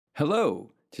Hello.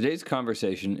 Today's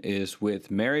conversation is with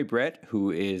Mary Brett,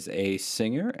 who is a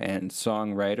singer and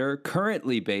songwriter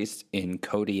currently based in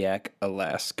Kodiak,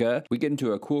 Alaska. We get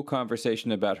into a cool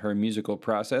conversation about her musical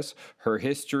process, her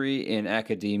history in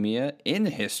academia, in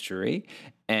history,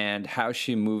 and how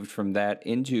she moved from that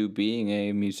into being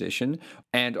a musician,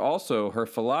 and also her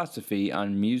philosophy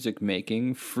on music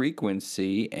making,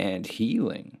 frequency, and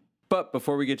healing. But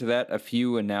before we get to that, a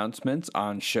few announcements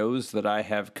on shows that I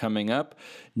have coming up.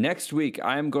 Next week,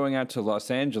 I'm going out to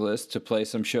Los Angeles to play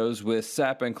some shows with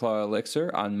Sap and Claw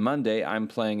Elixir. On Monday, I'm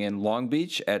playing in Long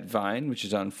Beach at Vine, which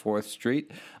is on 4th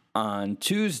Street. On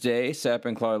Tuesday, Sap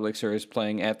and Claw Elixir is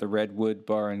playing at the Redwood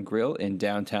Bar and Grill in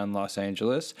downtown Los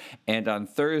Angeles. And on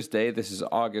Thursday, this is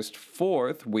August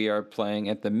 4th, we are playing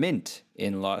at the Mint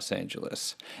in Los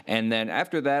Angeles. And then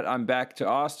after that, I'm back to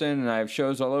Austin, and I have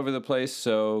shows all over the place,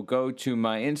 so go to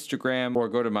my Instagram or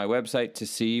go to my website to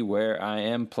see where I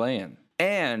am playing.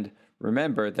 And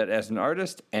remember that as an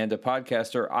artist and a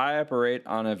podcaster, I operate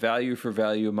on a value for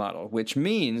value model, which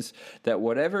means that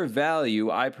whatever value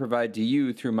I provide to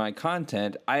you through my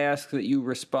content, I ask that you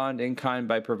respond in kind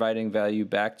by providing value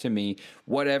back to me,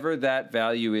 whatever that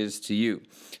value is to you.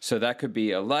 So that could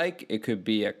be a like, it could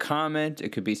be a comment, it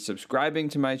could be subscribing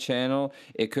to my channel,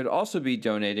 it could also be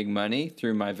donating money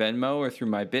through my Venmo or through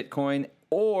my Bitcoin,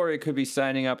 or it could be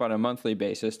signing up on a monthly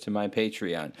basis to my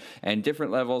Patreon. And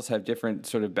different levels have different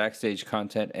sort of backstage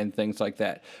content and things like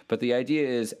that. But the idea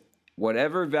is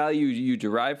whatever value you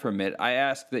derive from it, I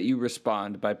ask that you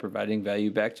respond by providing value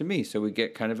back to me, so we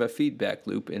get kind of a feedback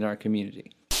loop in our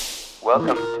community.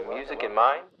 Welcome to Music in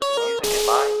Mind,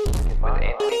 with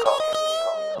Anthony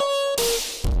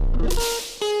Calkins.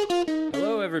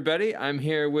 Hello, everybody. I'm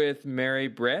here with Mary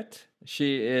Brett.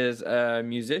 She is a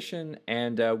musician,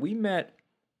 and we met,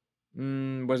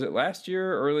 was it last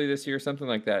year, early this year, something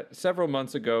like that, several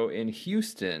months ago in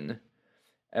Houston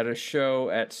at a show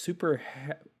at Super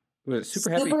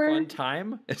Happy Fun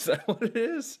Time? Is that what it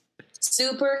is?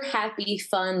 Super Happy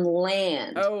Fun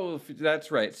Land. Oh,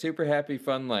 that's right. Super Happy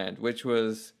Fun Land, which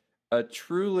was a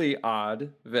truly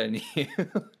odd venue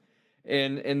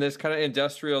in this kind of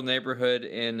industrial neighborhood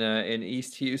in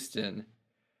East Houston.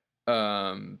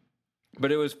 But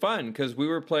it was fun because we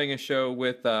were playing a show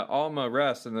with Alma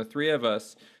Russ, and the three of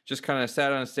us just kind of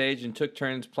sat on stage and took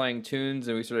turns playing tunes,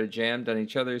 and we sort of jammed on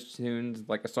each other's tunes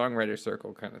like a songwriter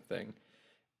circle kind of thing.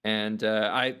 And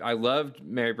I loved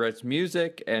Mary Brett's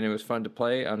music, and it was fun to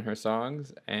play on her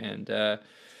songs. And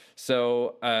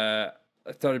so I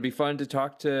thought it'd be fun to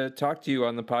talk to you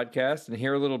on the podcast and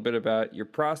hear a little bit about your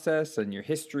process and your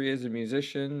history as a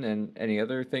musician and any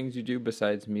other things you do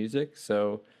besides music.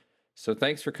 So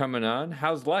thanks for coming on.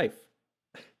 How's life?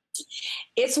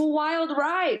 It's a wild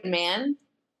ride, man.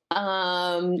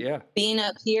 Being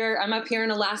up here, I'm up here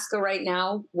in Alaska right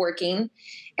now working,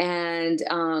 and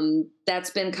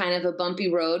that's been kind of a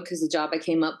bumpy road because the job I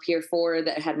came up here for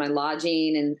that had my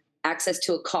lodging and access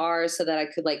to a car so that I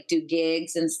could like do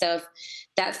gigs and stuff,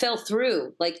 that fell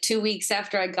through like 2 weeks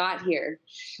after I got here.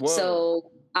 Whoa.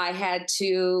 So I had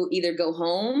to either go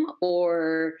home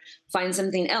or find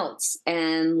something else.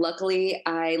 And luckily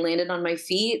I landed on my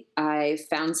feet. I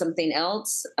found something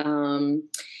else.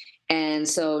 And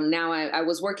so now I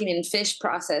was working in fish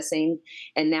processing,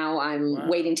 and now I'm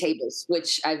waiting tables,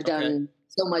 which I've done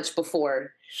so much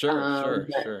before. Sure.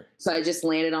 So I just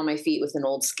landed on my feet with an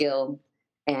old skill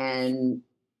and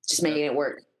just making it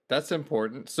work. That's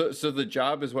important. So the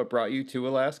job is what brought you to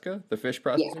Alaska, the fish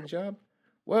processing job?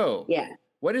 Whoa. Yeah.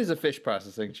 What is a fish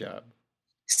processing job?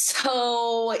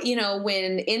 So,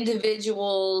 when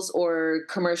individuals or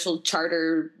commercial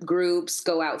charter groups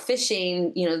go out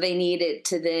fishing, they need it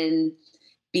to then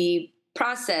be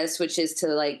processed, which is to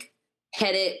like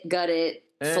head it, gut it,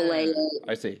 fillet it.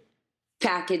 I see.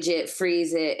 Package it,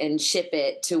 freeze it, and ship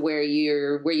it to where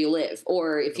you live.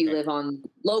 Or if you live on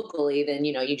locally, then,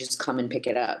 you just come and pick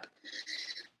it up.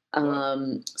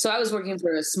 So I was working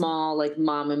for a small like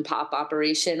mom and pop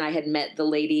operation. I had met the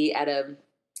lady at a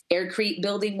aircrete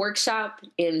building workshop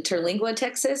in Terlingua,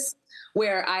 Texas,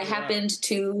 where I happened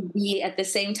to be at the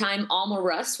same time Alma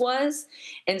Russ was.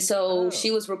 And so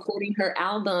she was recording her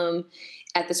album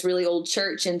at this really old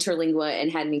church in Terlingua and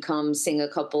had me come sing a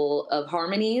couple of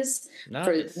harmonies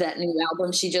for that new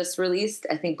album she just released.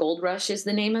 I think Gold Rush is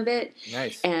the name of it.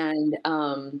 Nice. And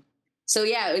so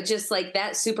yeah, it just like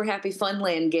that Super Happy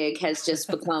Funland gig has just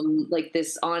become like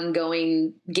this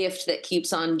ongoing gift that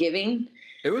keeps on giving.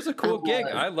 It was a cool gig.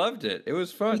 I loved it. It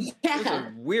was fun. Yeah. It was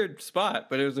a weird spot,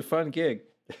 but it was a fun gig.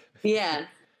 Yeah.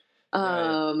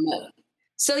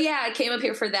 So yeah, I came up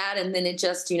here for that, and then it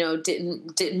just,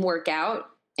 didn't work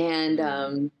out.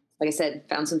 And like I said,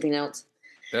 found something else.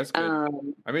 That's good.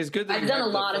 I mean, it's good that I've done a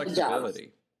lot of jobs.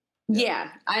 Yeah.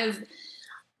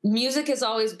 Music has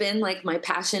always been like my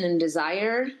passion and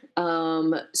desire.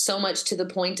 So much to the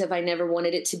point of I never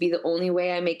wanted it to be the only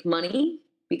way I make money,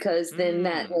 because then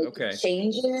that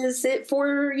changes it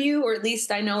for you, or at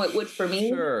least I know it would for me.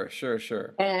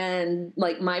 Sure. And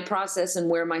like my process and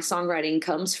where my songwriting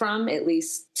comes from, at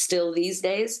least still these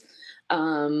days,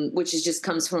 which is just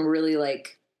comes from really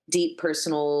like deep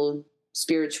personal,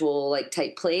 spiritual like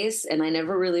type place. And I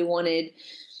never wanted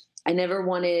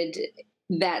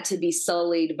that to be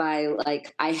sullied by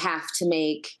like, I have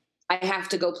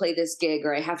to go play this gig,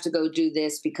 or I have to go do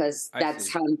this because that's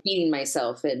how I'm feeding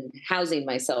myself and housing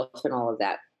myself and all of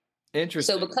that.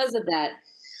 Interesting. So because of that,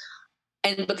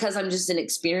 and because I'm just an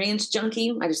experience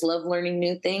junkie, I just love learning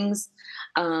new things.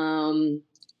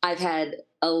 I've had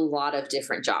a lot of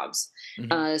different jobs.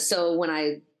 So when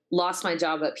I lost my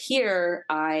job up here,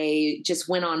 I just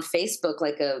went on Facebook,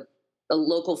 like a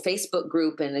local Facebook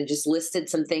group, and I just listed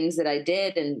some things that I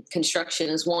did, and construction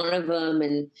is one of them.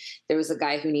 And there was a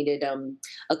guy who needed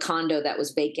a condo that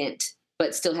was vacant,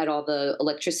 but still had all the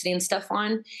electricity and stuff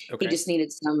on. He just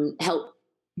needed some help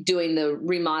doing the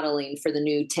remodeling for the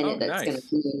new tenant that's going to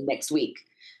be in next week.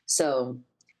 So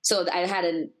I had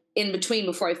an in between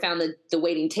before I found the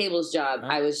waiting tables job.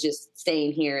 I was just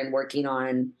staying here and working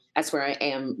on, that's where I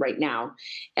am right now.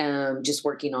 Just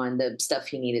working on the stuff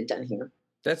he needed done here.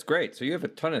 That's great. So you have a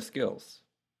ton of skills.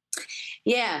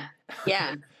 Yeah.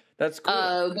 That's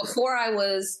cool. Before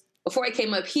I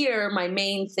came up here, my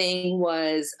main thing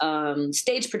was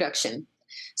stage production.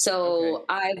 So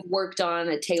I've worked on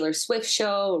a Taylor Swift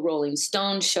show, a Rolling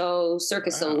Stone show, Cirque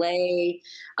du Soleil.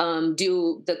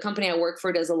 The company I work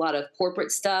for does a lot of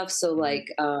corporate stuff. So like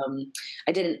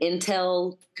I did an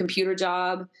Intel computer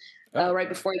job right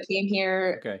before I came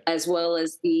here, as well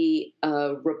as the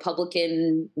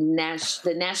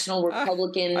National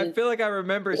Republican. I feel like I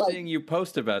remember seeing you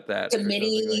post about that.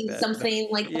 Committee, something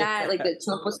like that, like that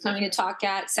Trump was coming to talk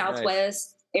at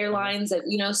Southwest Airlines,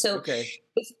 so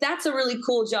that's a really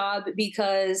cool job,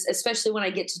 because especially when I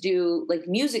get to do like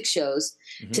music shows,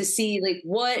 to see like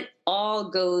what all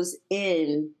goes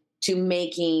in to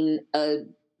making a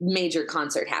major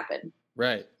concert happen.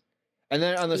 Right. And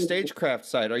then on the stagecraft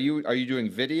side, are you doing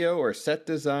video or set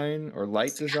design or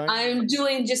light design? I'm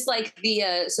doing just like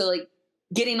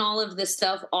getting all of this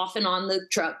stuff off and on the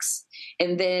trucks.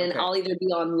 And then I'll either be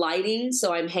on lighting.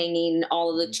 So I'm hanging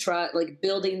all of the like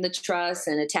building the truss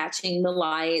and attaching the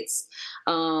lights.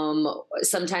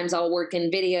 Sometimes I'll work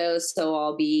in video. So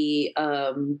I'll be,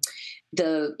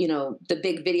 the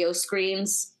big video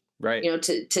screens, right.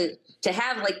 To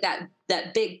have like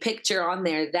that big picture on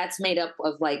there, that's made up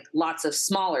of like lots of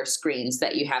smaller screens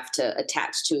that you have to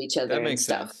attach to each other and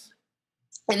stuff. Sense.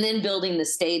 And then building the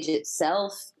stage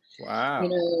itself. Wow.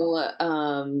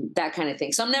 That kind of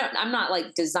thing. So I'm not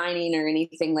like designing or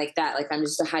anything like that. Like I'm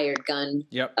just a hired gun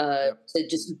to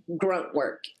just grunt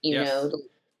work, get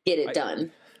it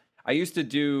done. I used to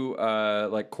do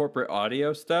like corporate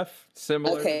audio stuff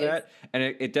similar to that. And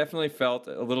it definitely felt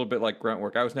a little bit like grunt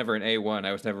work. I was never an A1.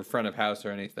 I was never front of house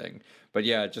or anything. But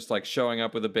yeah, just like showing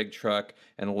up with a big truck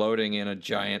and loading in a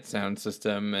giant sound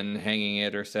system and hanging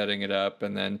it or setting it up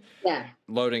and then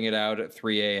loading it out at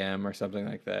 3 a.m. or something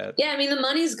like that. Yeah, I mean, the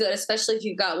money's good, especially if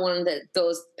you've got one that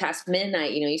goes past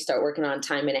midnight. You start working on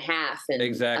time and a half. And,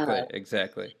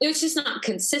 exactly. It's just not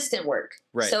consistent work.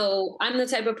 Right. So I'm the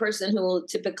type of person who will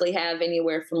typically have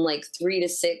anywhere from like 3 to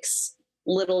 6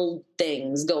 little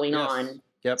things going on.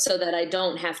 Yep. So that I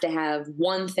don't have to have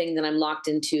one thing that I'm locked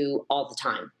into all the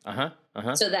time.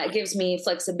 So that gives me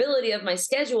flexibility of my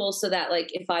schedule, so that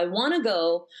like if I want to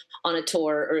go on a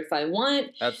tour or if I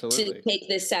want to take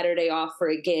this Saturday off for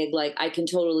a gig, like I can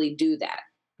totally do that.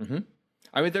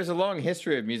 I mean, there's a long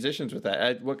history of musicians with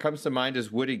that. What comes to mind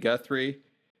is Woody Guthrie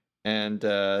and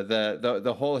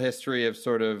the whole history of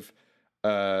sort of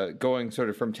going sort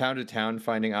of from town to town,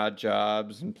 finding odd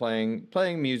jobs and playing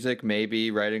music, maybe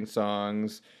writing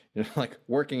songs, like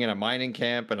working in a mining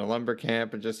camp and a lumber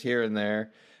camp and just here and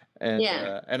there. And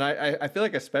and I feel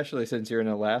like, especially since you're in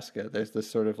Alaska, there's this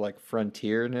sort of like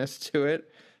frontierness to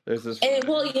it. There's this. And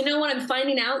well, what I'm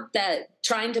finding out, that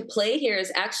trying to play here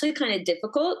is actually kind of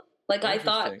difficult. Like I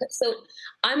thought. So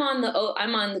I'm on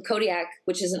the Kodiak,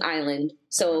 which is an island.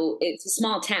 So it's a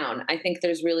small town. I think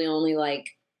there's really only like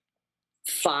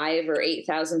 5,000 or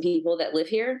 8,000 people that live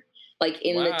here, like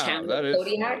in the town of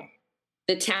Kodiak.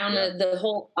 The town of the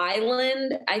whole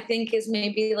island, I think, is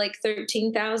maybe like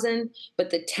 13,000, but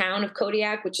the town of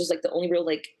Kodiak, which is like the only real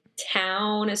like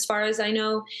town as far as I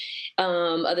know,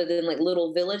 other than like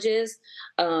little villages.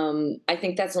 I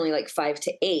think that's only like 5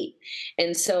 to 8.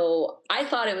 And so I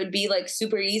thought it would be like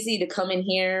super easy to come in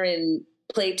here and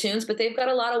play tunes, but they've got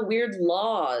a lot of weird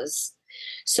laws.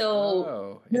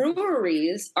 So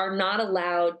breweries are not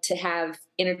allowed to have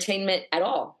entertainment at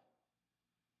all.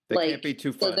 They can't be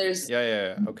too fun. So there's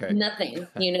okay. Nothing,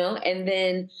 and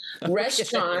then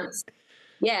restaurants.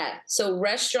 Yeah. So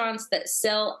restaurants that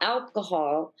sell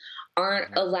alcohol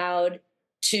aren't allowed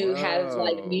to have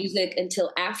like music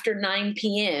until after 9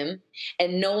 p.m.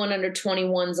 and no one under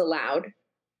 21's allowed.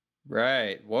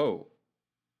 Right. Whoa.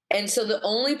 And so the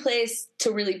only place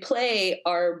to really play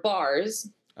are bars,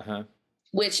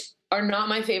 which are not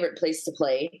my favorite place to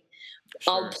play.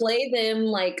 Sure. I'll play them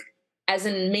like as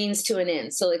a means to an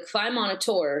end. So like if I'm on a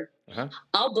tour,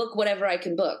 I'll book whatever I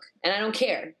can book and I don't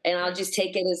care. And I'll just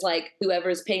take it as like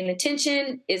whoever's paying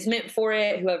attention is meant for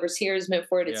it. Whoever's here is meant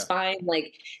for it. It's fine.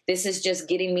 Like this is just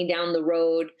getting me down the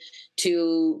road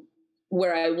to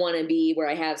where I want to be, where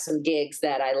I have some gigs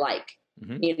that I like,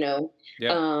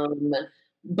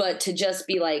 but to just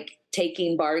be like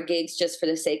taking bar gigs just for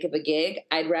the sake of a gig,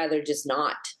 I'd rather just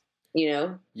not.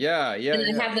 Yeah.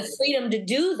 And I have the freedom to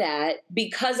do that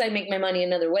because I make my money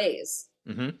in other ways.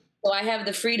 So I have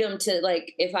the freedom to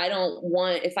like, if I don't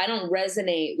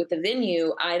resonate with the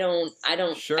venue, I don't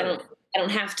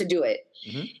have to do it,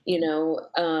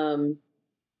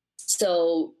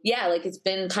 So yeah, like it's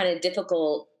been kind of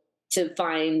difficult to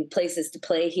find places to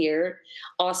play here.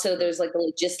 Also, there's like a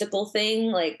logistical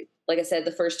thing. Like I said,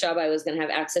 the first job I was going to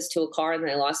have access to a car and then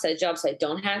I lost that job. So I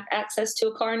don't have access to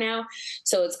a car now.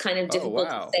 So it's kind of difficult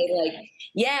to say like,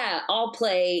 yeah, I'll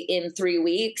play in 3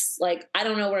 weeks. Like, I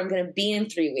don't know where I'm going to be in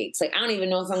 3 weeks. Like, I don't even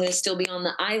know if I'm going to still be on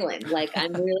the island. Like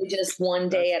I'm really just one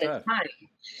day at a time.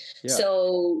 Yeah.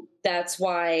 So that's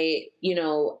why,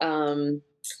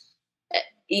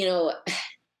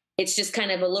 it's just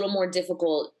kind of a little more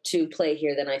difficult to play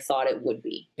here than I thought it would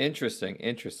be.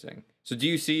 Interesting. So do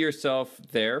you see yourself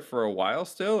there for a while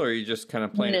still, or are you just kind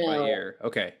of playing it by ear?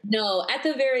 Okay. No, at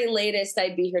the very latest,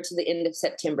 I'd be here to the end of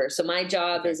September. So my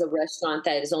job is a restaurant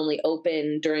that is only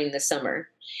open during the summer,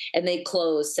 and they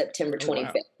close September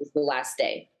 25th is the last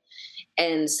day.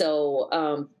 And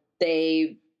so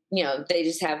they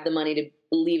just have the money to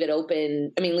leave it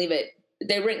open.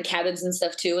 They rent cabins and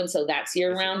stuff too. And so that's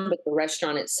year round, but the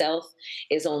restaurant itself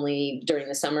is only during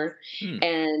the summer.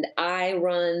 And I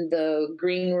run the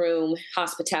green room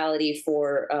hospitality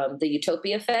for the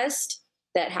Utopia Fest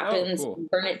that happens in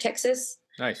Burnet, Texas.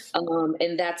 Nice.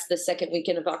 And that's the second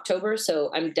weekend of October.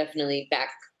 So I'm definitely back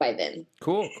by then.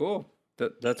 Cool.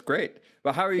 That's great.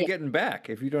 But how are you getting back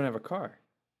if you don't have a car?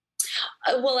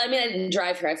 I didn't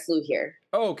drive here. I flew here.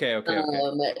 Oh, okay.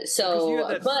 So you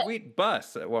had that sweet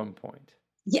bus at one point.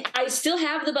 Yeah, I still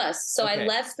have the bus. So I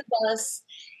left the bus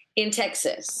in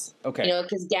Texas. Okay.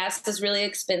 Because gas is really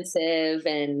expensive,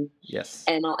 and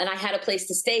and I had a place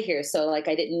to stay here, so like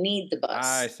I didn't need the bus.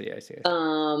 I see.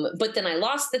 But then I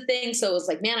lost the thing, so it was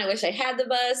like, man, I wish I had the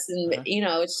bus, and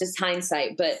it's just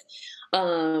hindsight. But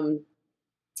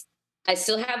I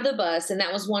still have the bus, and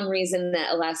that was one reason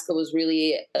that Alaska was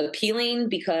really appealing,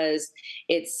 because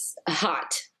it's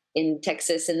hot in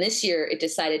Texas, and this year it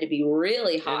decided to be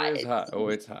really hot. It is hot. Oh,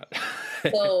 it's hot.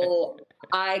 So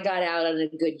I got out on a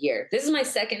good year. This is my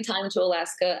second time to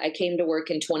Alaska. I came to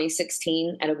work in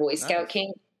 2016 at a Boy Scout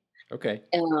camp. Okay.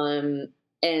 And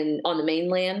on the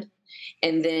mainland.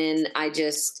 And then I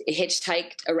just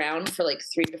hitchhiked around for like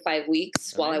 3 to 5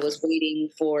 weeks while I was waiting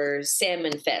for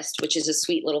Salmon Fest, which is a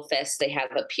sweet little fest they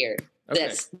have up here. Okay.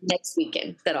 That's next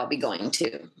weekend that I'll be going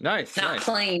to. Nice. Not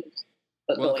playing,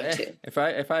 but going to. If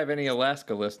I have any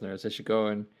Alaska listeners, they should go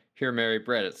and hear Mary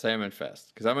Brett at Salmon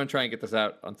Fest, because I'm going to try and get this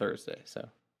out on Thursday. So.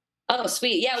 Oh,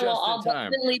 sweet. Yeah, I'll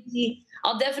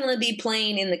definitely be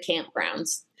playing in the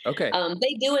campgrounds. Okay.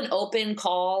 They do an open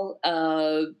call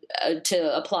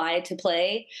to apply to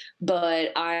play, but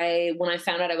when I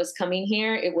found out I was coming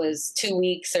here, it was 2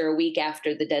 weeks or a week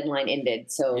after the deadline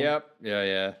ended. So yep,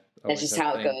 yeah. That's just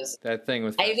how it goes. That thing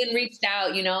was. I even reached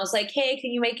out, I was like, "Hey,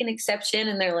 can you make an exception?"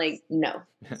 And they're like, "No."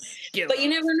 But you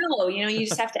never know, you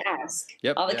just have to ask.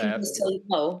 Yep. All they can do is tell you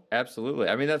no. Absolutely.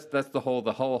 I mean, that's the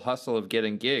whole hustle of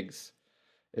getting gigs.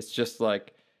 It's just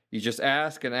like, you just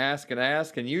ask and ask and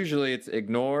ask, and usually it's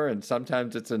ignore, and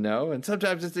sometimes it's a no, and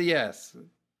sometimes it's a yes.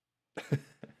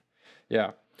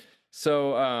 Yeah.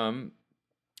 So,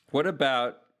 what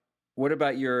about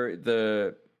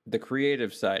the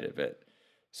creative side of it?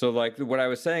 So, like, what I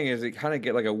was saying is, it kind of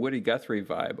get like a Woody Guthrie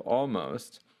vibe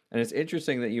almost, and it's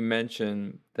interesting that you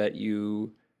mentioned that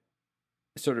you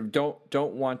sort of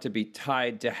don't want to be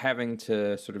tied to having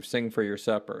to sort of sing for your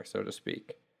supper, so to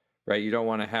speak. Right? You don't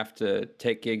want to have to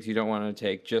take gigs you don't want to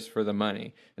take just for the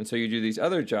money. And so you do these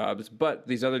other jobs, but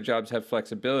these other jobs have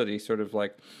flexibility, sort of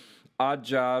like odd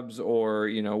jobs or,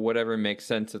 you know, whatever makes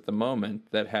sense at the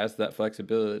moment that has that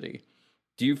flexibility.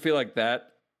 Do you feel like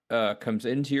that comes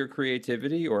into your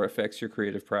creativity or affects your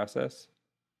creative process?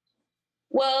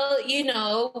 Well, you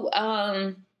know,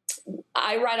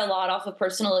 I write a lot off of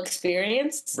personal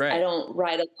experience. Right. I don't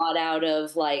write a lot out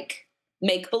of like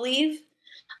make believe.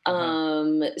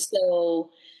 So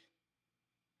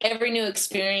every new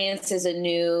experience is a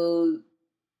new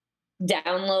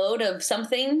download of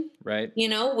something, right? You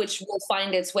know, which will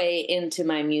find its way into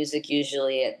my music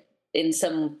usually in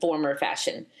some form or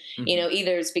fashion. Mm-hmm. You know,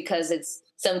 either it's because it's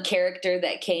some character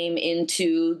that came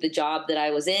into the job that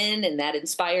I was in and that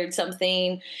inspired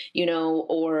something, you know,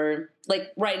 or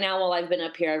like right now while I've been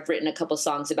up here, I've written a couple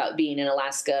songs about being in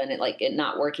Alaska and it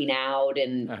not working out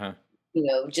and, you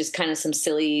know, just kind of some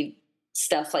silly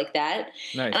stuff like that.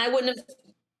 Nice. And I wouldn't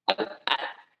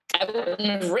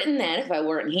have written that if I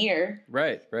weren't here.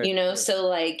 Right. You know, so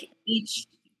like each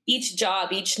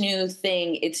job, each new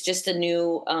thing, it's just a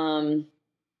new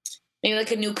maybe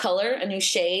like a new color, a new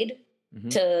shade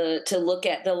to look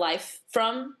at the life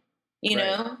from, you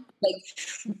know?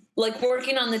 Like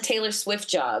working on the Taylor Swift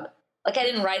job. Like I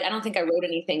don't think I wrote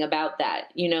anything about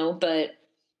that, you know, but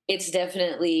it's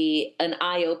definitely an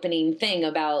eye-opening thing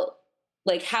about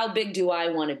like how big do I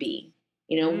want to be?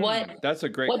 You know, that's a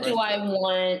great what question. do I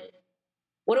want?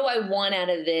 What do I want out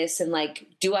of this? And like,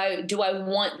 do I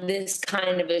want this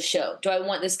kind of a show? Do I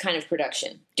want this kind of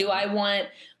production? Do I want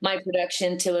my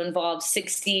production to involve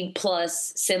 60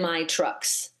 plus semi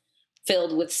trucks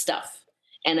filled with stuff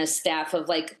and a staff of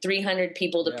like 300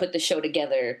 people to put the show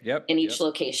together in each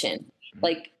location?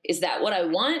 Like, is that what I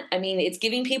want? I mean, it's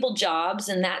giving people jobs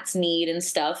and that's neat and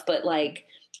stuff, but like,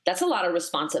 that's a lot of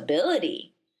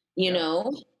responsibility, you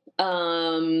know?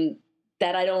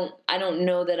 That I don't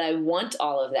know that I want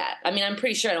all of that. I mean, I'm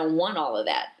pretty sure I don't want all of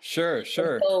that. Sure.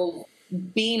 So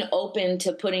being open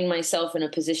to putting myself in a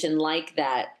position like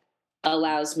that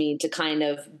allows me to kind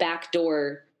of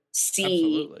backdoor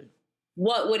see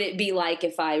what would it be like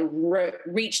if I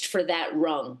reached for that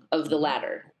rung of the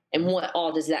ladder. And what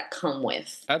all does that come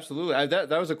with? Absolutely. That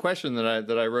was a question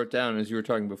that I wrote down as you were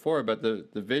talking before about the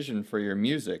vision for your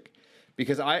music.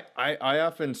 Because I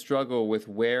often struggle with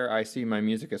where I see my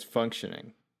music as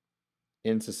functioning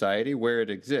in society, where it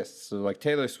exists. So like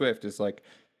Taylor Swift is like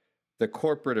the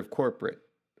corporate of corporate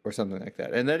or something like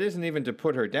that. And that isn't even to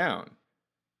put her down.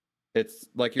 It's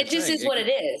like you're saying. It just is what it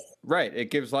is. Right. It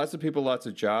gives lots of people lots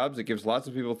of jobs. It gives lots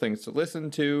of people things to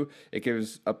listen to. It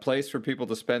gives a place for people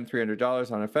to spend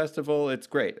 $300 on a festival. It's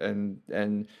great. And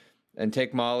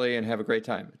take Molly and have a great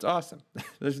time. It's awesome.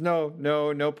 There's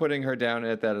no putting her down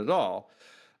at that at all.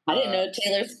 I didn't know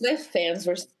Taylor Swift fans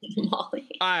were singing Molly.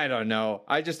 I don't know.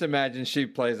 I just imagine she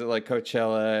plays at like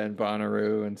Coachella and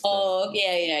Bonnaroo and stuff. Oh,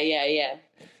 yeah.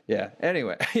 Yeah.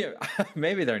 Anyway,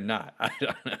 maybe they're not. I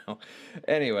don't know.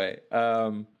 Anyway,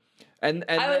 and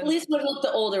I at least would look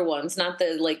the older ones, not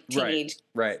the like teenage.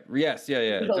 Right. Yes.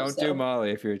 Yeah. Don't do Molly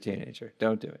if you're a teenager.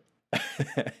 Don't do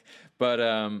it. But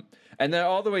and then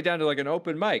all the way down to like an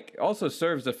open mic also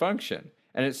serves a function,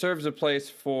 and it serves a place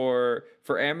for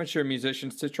amateur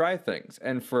musicians to try things,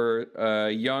 and for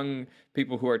young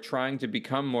people who are trying to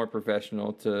become more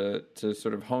professional to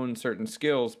sort of hone certain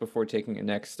skills before taking a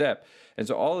next step. And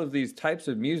so all of these types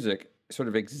of music sort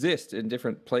of exist in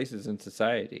different places in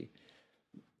society.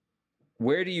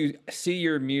 Where do you see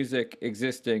your music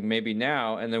existing maybe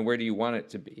now, and then where do you want it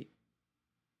to be?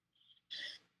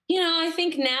 You know, I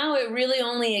think now it really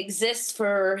only exists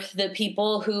for the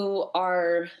people who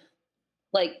are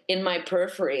like in my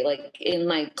periphery, like in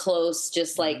my close,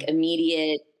 just like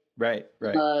immediate right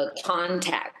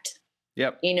contact.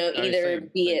 Yep. You know, either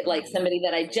be it like somebody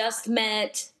that I just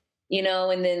met, you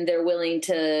know, and then they're willing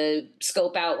to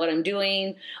scope out what I'm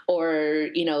doing, or,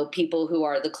 you know, people who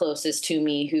are the closest to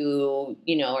me who,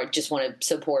 you know, or just want to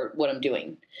support what I'm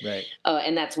doing. Right.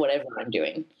 And that's whatever I'm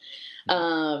doing.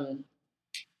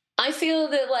 I feel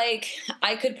that like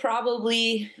I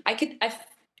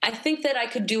think that I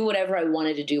could do whatever I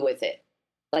wanted to do with it.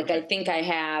 Like, I think I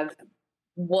have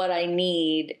what I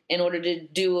need in order to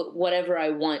do whatever I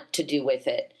want to do with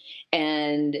it.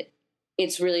 And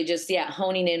it's really just,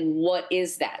 honing in what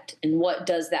is that and what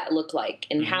does that look like,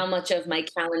 and how much of my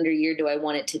calendar year do I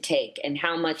want it to take, and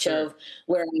how much of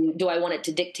do I want it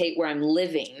to dictate where I'm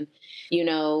living, you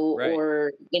know,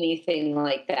 or anything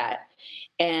like that.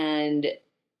 And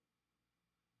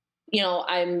you know,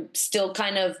 I'm still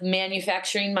kind of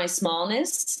manufacturing my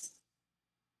smallness.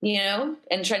 you know,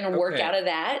 and trying to work out of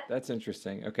that. That's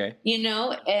interesting. Okay. You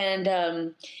know,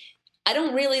 and I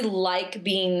don't really like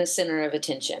being the center of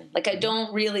attention. Like, I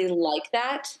don't really like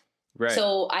that. Right.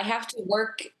 So I have to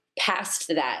work past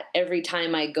that every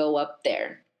time I go up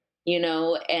there, you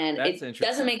know, and it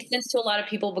doesn't make sense to a lot of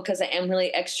people because I am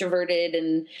really extroverted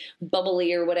and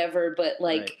bubbly or whatever. But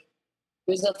like,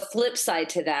 there's a flip side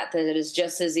to that, that is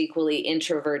just as equally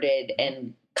introverted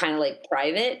and kind of like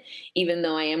private, even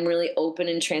though I am really open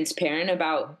and transparent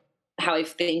about how I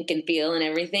think and feel and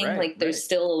everything. Like, there's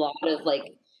still a lot of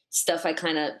like stuff I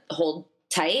kind of hold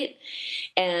tight.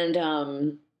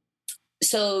 And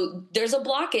so there's a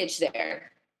blockage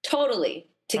there, totally,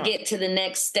 to get to the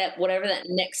next step, whatever that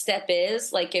next step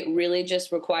is. Like, it really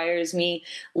just requires me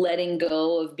letting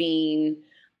go of being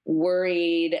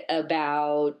worried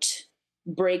about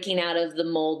breaking out of the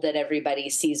mold that everybody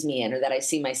sees me in, or that I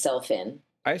see myself in.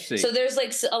 I see. So there's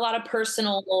like a lot of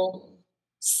personal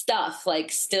stuff,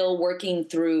 like still working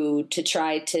through to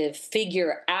try to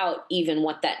figure out even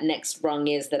what that next rung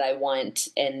is that I want,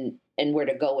 and where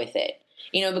to go with it.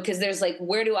 You know, because there's like,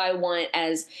 where do I want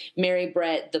as Mary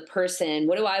Brett, the person,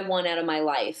 what do I want out of my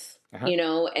life? You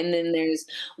know, and then there's,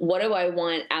 what do I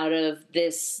want out of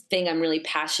this thing I'm really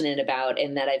passionate about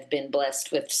and that I've been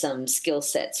blessed with some skill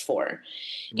sets for,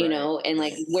 you know, and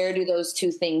like, where do those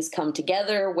two things come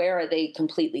together? Where are they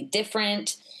completely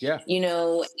different? You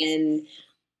know, and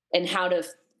how to,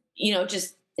 you know,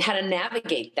 just how to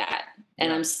navigate that.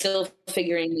 And I'm still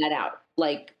figuring that out.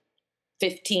 Like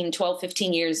 12,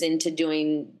 15 years into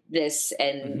doing this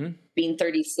and being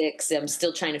 36, I'm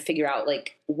still trying to figure out,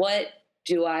 like, what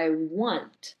do I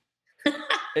want?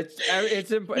 It's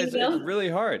really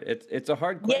hard. It's a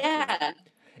hard question. Yeah.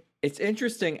 It's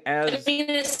interesting as, I mean,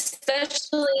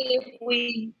 especially if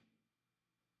we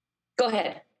go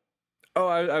ahead. Oh,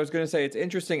 I was going to say, it's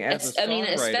interesting as a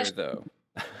songwriter, though.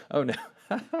 Oh, no.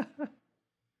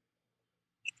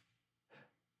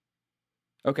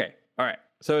 Okay. All right.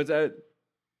 So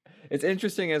it's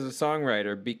interesting as a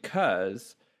songwriter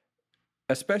because,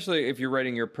 especially if you're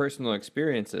writing your personal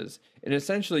experiences, and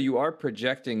essentially you are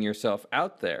projecting yourself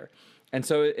out there. And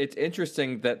so it's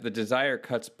interesting that the desire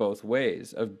cuts both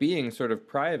ways, of being sort of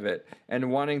private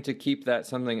and wanting to keep that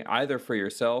something either for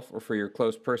yourself or for your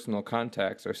close personal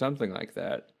contacts or something like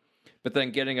that. But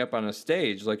then getting up on a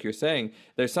stage, like you're saying,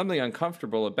 there's something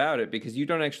uncomfortable about it because you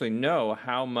don't actually know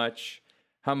how much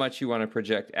you want to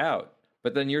project out.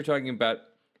 But then you're talking about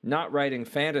not writing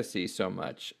fantasy so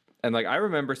much. And like, I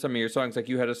remember some of your songs, like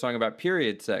you had a song about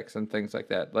period sex and things like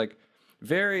that, like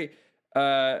very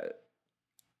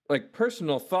like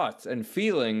personal thoughts and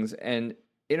feelings and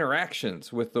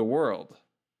interactions with the world.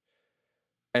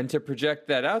 And to project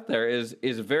that out there is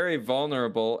very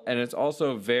vulnerable, and it's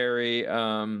also very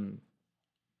I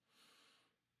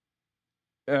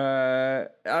don't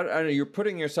know, you're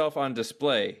putting yourself on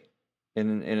display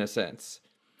in a sense.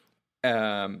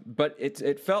 But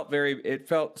it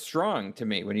felt strong to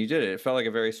me when you did it. It felt like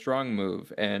a very strong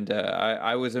move, and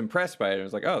I was impressed by it. I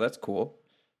was like, oh, that's cool.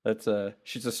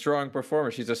 She's a strong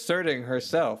performer. She's asserting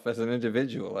herself as an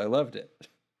individual. I loved it.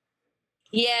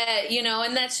 Yeah, you know,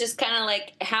 and that's just kind of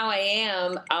like how I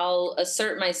am. I'll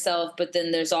assert myself, but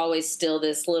then there's always still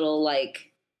this little,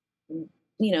 like,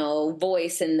 you know,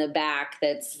 voice in the back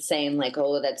that's saying like,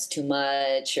 oh, that's too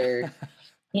much, or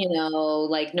you know,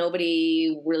 like,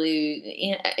 nobody really,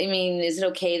 you know, I mean, is it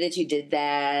okay that you did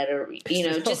that? Or, you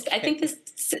know, just, okay.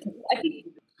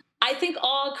 I think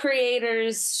all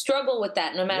creators struggle with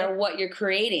that, no matter what you're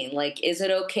creating. Like, is it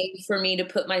okay for me to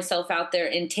put myself out there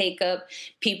and take up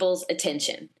people's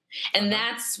attention? And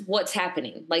that's what's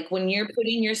happening. Like, when you're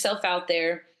putting yourself out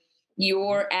there,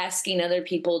 you're asking other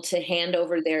people to hand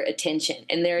over their attention,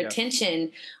 and their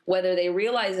attention, whether they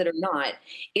realize it or not,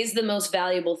 is the most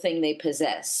valuable thing they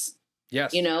possess.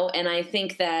 Yes. You know, and I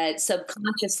think that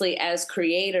subconsciously as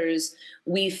creators,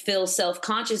 we feel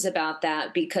self-conscious about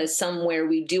that because somewhere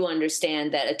we do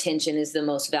understand that attention is the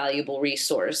most valuable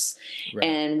resource. Right.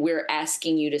 And we're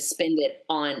asking you to spend it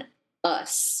on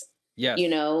us. Yes. You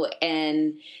know,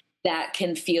 and that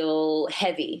can feel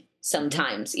heavy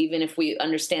sometimes, even if we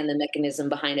understand the mechanism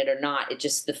behind it or not. It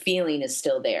just, the feeling is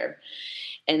still there.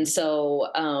 And so,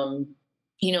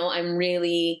 you know, I'm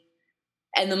really,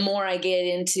 and the more I get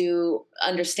into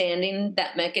understanding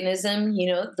that mechanism, you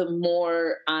know, the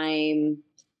more I'm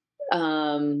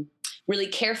really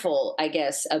careful, I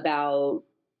guess, about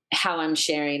how I'm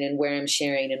sharing and where I'm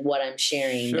sharing and what I'm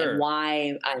sharing and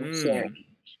why I'm sharing.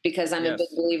 because I'm a big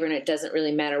believer in it doesn't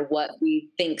really matter what we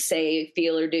think, say,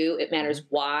 feel, or do. It matters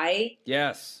why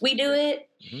we do it.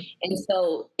 And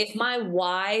so if my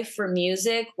why for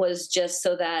music was just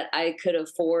so that I could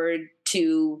afford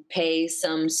to pay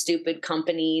some stupid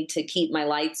company to keep my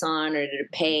lights on, or to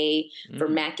pay for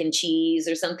mac and cheese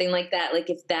or something like that, like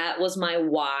if that was my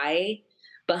why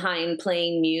behind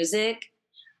playing music,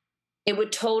 it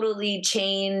would totally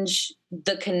change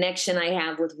the connection I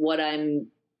have with what I'm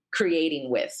creating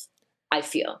with, I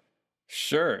feel.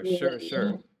 Sure.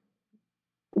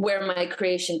 Where my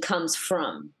creation comes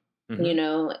from, you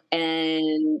know?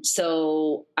 And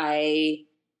so I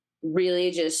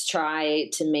really just try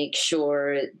to make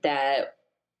sure that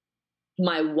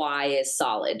my why is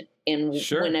solid in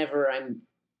whenever I'm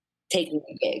taking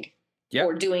a gig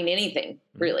or doing anything,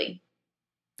 really.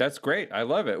 That's great. I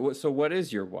love it. So what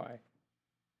is your why?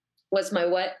 What's my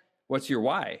what? What's your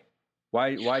why?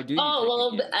 Why do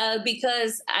you?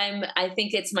 Because I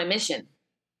think it's my mission.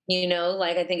 You know,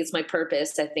 like I think it's my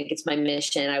purpose. I think it's my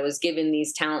mission. I was given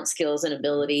these talent, skills, and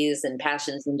abilities and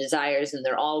passions and desires, and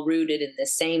they're all rooted in the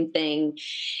same thing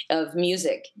of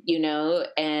music, you know.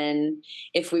 And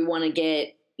if we want to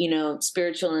get, you know,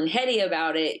 spiritual and heady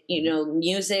about it, you know,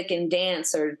 music and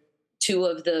dance are two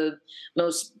of the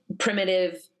most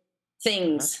primitive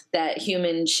things that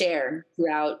humans share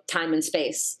throughout time and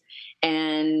space.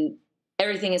 And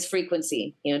everything is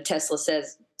frequency. You know, Tesla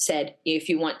said, if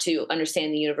you want to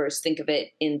understand the universe, think of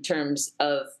it in terms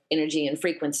of energy and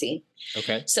frequency.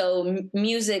 Okay. So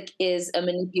music is a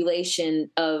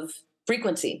manipulation of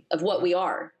frequency, of what we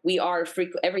are. We are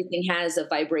everything has a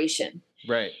vibration.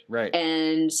 Right.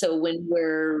 And so when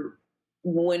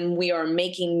we are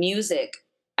making music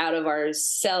out of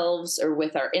ourselves or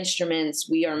with our instruments,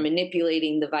 we are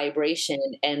manipulating the vibration,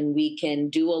 and we can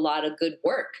do a lot of good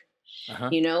work.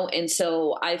 You know, and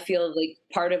so I feel like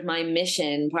part of my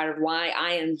mission, part of why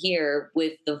I am here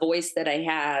with the voice that I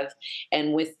have,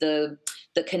 and with the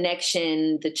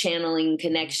connection, the channeling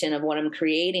connection of what I'm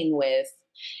creating with,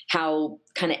 how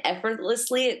kind of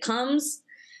effortlessly it comes,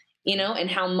 you know, and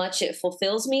how much it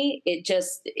fulfills me.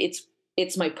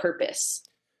 It's my purpose,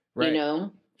 you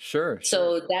know? Sure.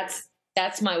 So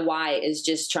that's my why, is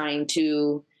just trying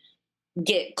to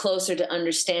get closer to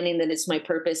understanding that it's my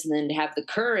purpose, and then to have the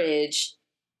courage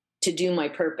to do my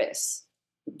purpose,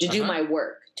 to do my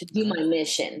work, to do my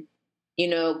mission, you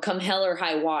know, come hell or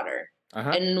high water,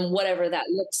 and whatever that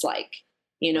looks like,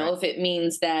 you know, if it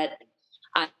means that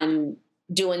I'm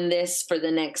doing this for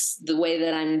the way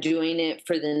that I'm doing it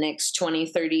for the next 20,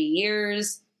 30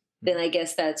 years, then I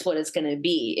guess that's what it's going to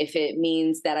be. If it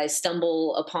means that I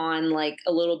stumble upon like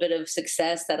a little bit of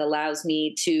success that allows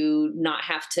me to not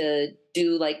have to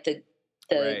do like the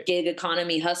gig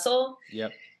economy hustle,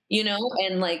 you know,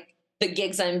 and like the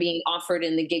gigs I'm being offered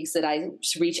and the gigs that I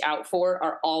reach out for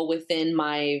are all within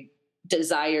my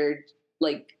desired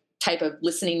like type of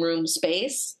listening room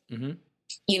space,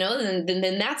 you know,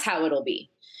 then that's how it'll be.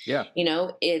 You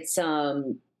know, it's,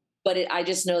 but I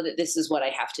just know that this is what I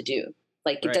have to do.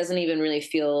 Like it doesn't even really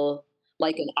feel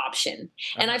like an option.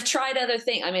 And I've tried other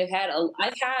things. I mean,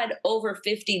 I've had over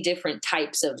 50 different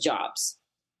types of jobs.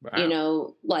 You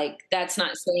know, like that's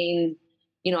not saying,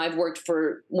 you know, I've worked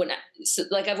for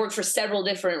several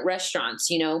different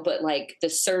restaurants, you know, but like the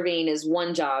serving is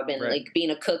one job, and like being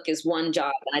a cook is one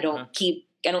job. And I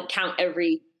don't count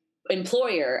every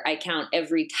employer. I count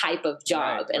every type of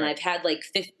job. And I've had like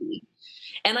 50.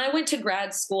 And I went to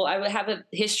grad school. I would have a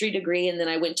history degree, and then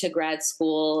I went to grad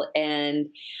school, and,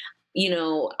 you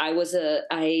know, I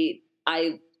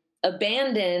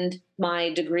abandoned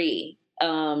my degree.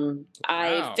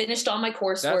 I finished all my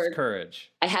coursework. That's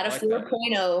courage. I had a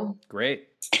 4.0. Great.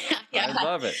 I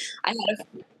love it.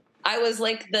 I was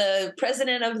like the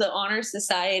president of the Honor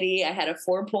Society. I had a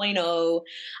 4.0.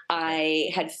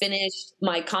 I had finished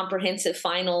my comprehensive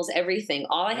finals, everything.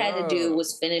 All I had to do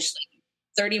was finish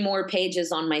 30 more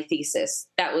pages on my thesis.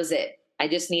 That was it. I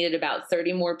just needed about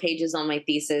 30 more pages on my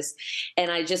thesis.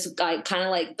 And I kind of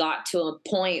like got to a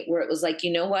point where it was like,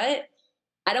 you know what?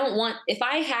 If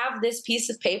I have this piece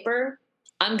of paper,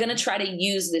 I'm going to try to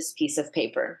use this piece of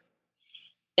paper.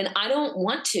 And I don't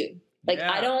want to.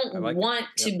 I don't want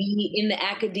to be in the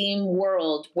academe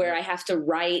world where I have to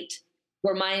write,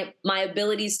 where my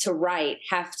abilities to write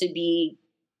have to be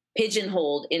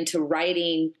pigeonholed into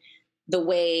writing the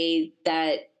way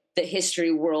that the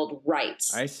history world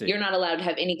writes. I see. You're not allowed to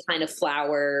have any kind of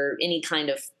flower, any kind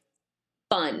of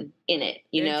fun in it,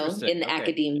 you know, in the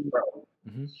academe world.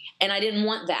 And I didn't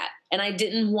want that. And I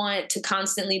didn't want to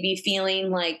constantly be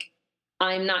feeling like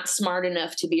I'm not smart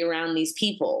enough to be around these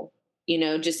people.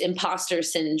 just imposter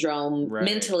syndrome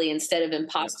mentally instead of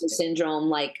imposter syndrome,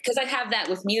 like, because I have that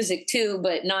with music too,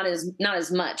 but not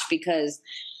as much, because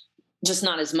just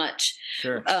not as much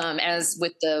as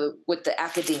with the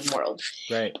academe world.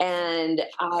 Right. And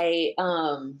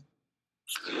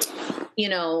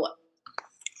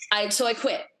so I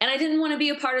quit, and I didn't want to be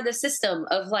a part of the system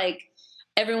of, like,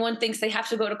 everyone thinks they have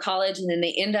to go to college, and then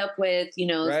they end up with,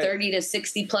 30 to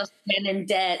 60 plus men in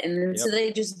debt. And then so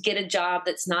they just get a job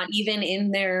that's not even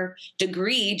in their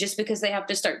degree, just because they have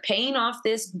to start paying off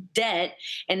this debt.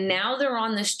 And now they're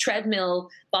on this treadmill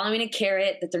following a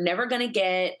carrot that they're never going to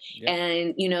get.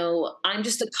 And, I'm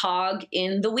just a cog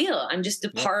in the wheel. I'm just a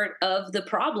part of the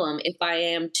problem if I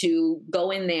am to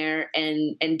go in there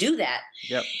and do that.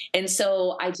 And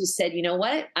so I just said, you know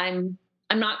what? I'm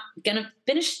not going to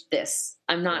finish this.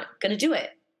 I'm not going to do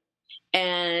it.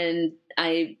 And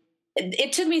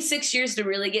it took me 6 years to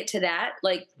really get to that.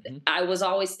 Like, I was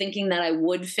always thinking that I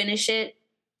would finish it.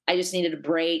 I just needed a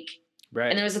break. Right.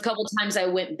 And there was a couple times I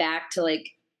went back to, like,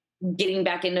 getting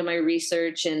back into my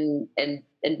research and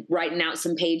writing out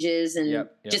some pages and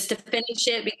just to finish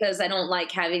it, because I don't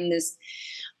like having this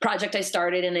project I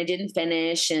started and I didn't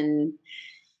finish. And,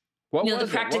 the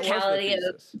practicality of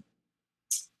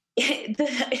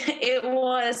it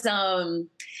was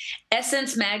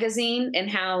Essence magazine and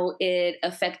how it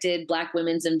affected Black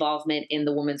women's involvement in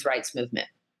the women's rights movement.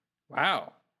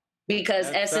 Wow. Because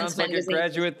that Essence sounds like magazine, a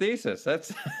graduate thesis.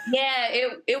 That's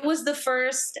it was the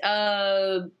first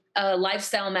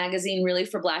lifestyle magazine really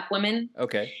for Black women.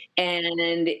 Okay.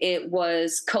 And it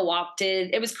was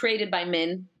co-opted. It was created by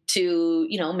men to,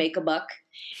 make a buck.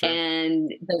 Sure.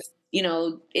 And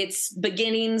its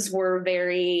beginnings were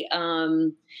very,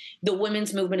 the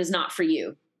women's movement is not for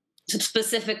you,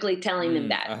 specifically telling them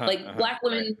that. Black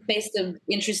women faced an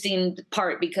interesting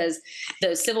part because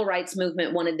the civil rights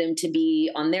movement wanted them to be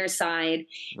on their side.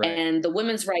 And the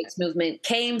women's rights movement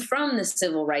came from the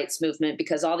civil rights movement,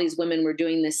 because all these women were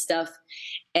doing this stuff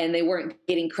and they weren't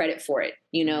getting credit for it,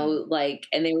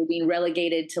 and they were being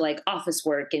relegated to, like, office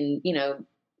work, and,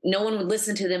 no one would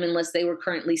listen to them unless they were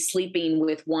currently sleeping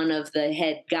with one of the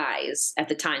head guys at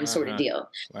the time, sort of deal.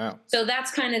 Wow. So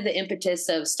that's kind of the impetus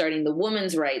of starting the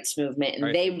women's rights movement.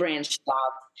 And they branched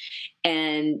off.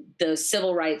 And the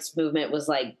civil rights movement was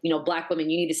like, Black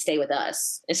women, you need to stay with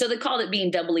us. And so they called it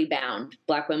being doubly bound.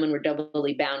 Black women were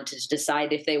doubly bound to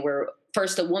decide if they were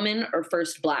first a woman or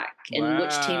first Black, and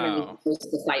which team are they supposed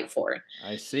to fight for.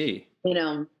 I see.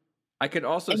 I could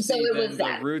also and see so then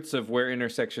the roots of where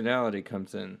intersectionality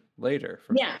comes in later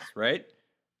from this, right?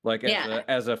 Like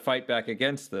as a fight back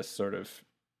against this sort of.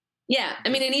 Yeah. I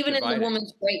mean, and even in the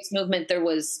women's rights movement, there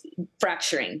was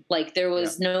fracturing. Like, there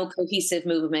was no cohesive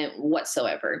movement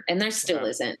whatsoever. And there still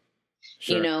isn't,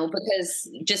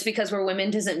 because we're women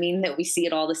doesn't mean that we see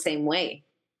it all the same way.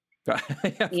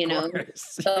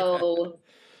 So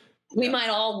we might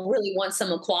all really want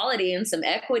some equality and some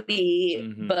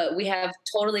equity, but we have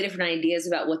totally different ideas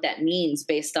about what that means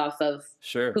based off of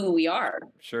who we are.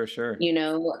 Sure.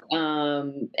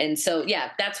 And so,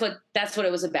 that's what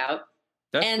it was about.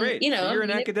 That's great. So you're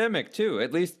an academic too,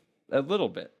 at least a little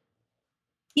bit.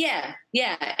 Yeah.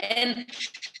 And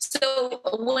so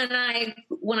when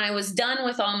I was done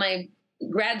with all my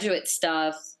graduate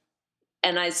stuff,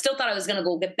 and I still thought I was going to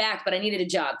go get back, but I needed a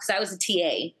job because I was a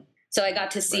TA. So I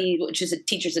got to see, which is a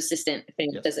teacher's assistant, if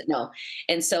anyone doesn't know.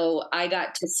 And so I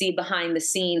got to see behind the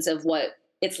scenes of what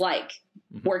it's like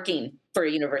working for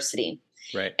a university.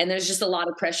 Right. And there's just a lot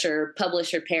of pressure,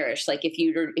 publish or perish. Like, if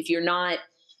you're not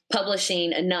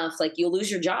publishing enough, like, you'll lose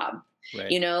your job,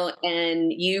 and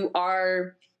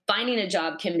finding a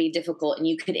job can be difficult, and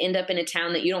you could end up in a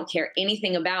town that you don't care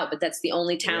anything about, but that's the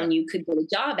only town you could get a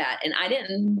job at. And I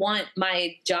didn't want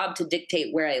my job to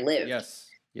dictate where I lived. Yes.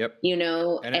 Yep. And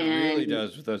it really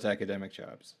does with those academic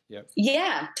jobs. Yep.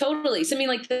 Yeah, totally. So, I mean,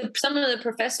 like, some of the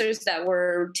professors that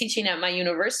were teaching at my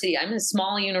university, I'm in a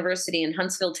small university in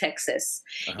Huntsville, Texas,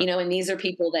 and these are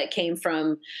people that came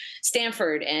from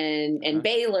Stanford and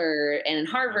Baylor and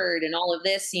Harvard and all of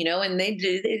this, and they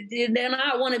did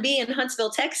not want to be in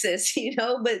Huntsville, Texas,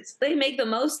 but they make the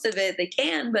most of it. They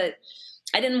can, but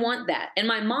I didn't want that. And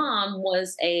my mom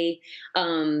was a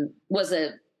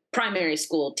primary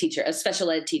school teacher, a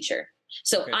special ed teacher.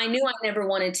 So I knew I never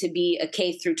wanted to be a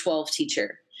K through 12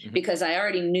 teacher, because I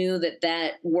already knew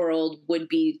that world would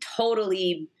be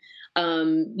totally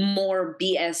more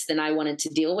BS than I wanted to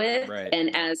deal with. Right.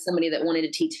 And as somebody that wanted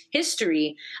to teach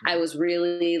history, I was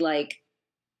really like,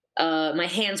 my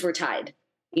hands were tied.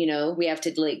 You know, we have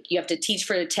to you have to teach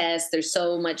for a test. There's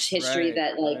so much history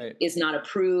that is not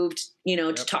approved, you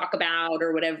know, to talk about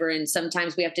or whatever. And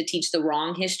sometimes we have to teach the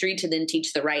wrong history to then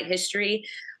teach the right history,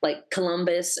 like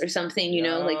Columbus or something, you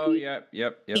know, like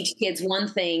we teach kids one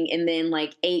thing and then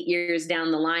like 8 years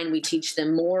down the line, we teach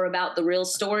them more about the real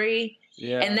story.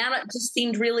 Yeah. And that just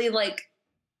seemed really like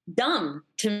dumb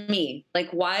to me. Like,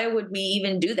 why would we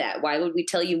even do that? Why would we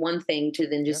tell you one thing to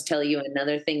then just tell you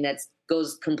another thing that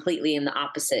goes completely in the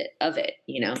opposite of it,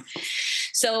 you know?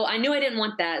 So I knew I didn't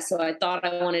want that. So I thought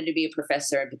I wanted to be a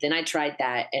professor, but then I tried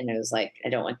that and I was like, I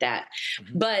don't want that.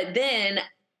 Mm-hmm. But then,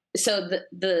 so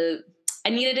I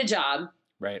needed a job.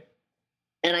 Right.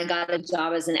 And I got a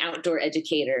job as an outdoor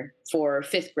educator for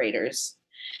 5th graders.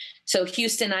 So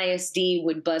Houston ISD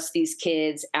would bus these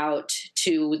kids out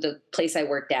to the place I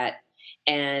worked at,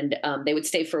 and they would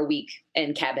stay for a week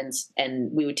in cabins,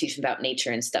 and we would teach them about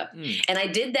nature and stuff. And I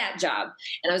did that job,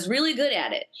 and I was really good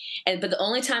at it. But the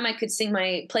only time I could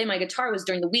play my guitar was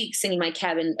during the week, singing my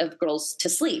cabin of girls to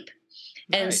sleep.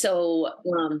 Nice. And so,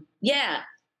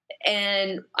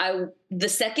 and the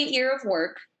second year of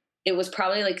work, it was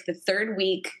probably like the 3rd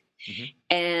week.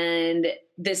 Mm-hmm. And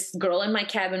this girl in my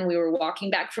cabin, we were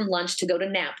walking back from lunch to go to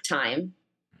nap time.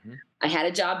 Mm-hmm. I had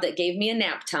a job that gave me a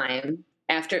nap time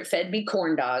after it fed me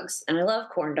corn dogs, and I love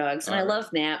corn dogs and I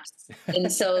love naps.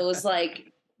 And so it was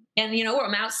like, and you know,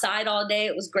 I'm outside all day.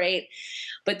 It was great.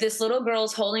 But this little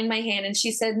girl's holding my hand and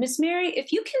she said, Miss Mary,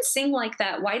 if you can sing like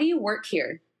that, why do you work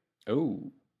here?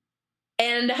 Oh.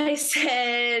 And I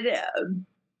said,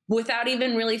 without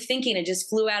even really thinking, it just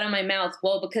flew out of my mouth.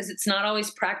 Well, because it's not always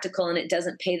practical and it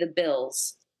doesn't pay the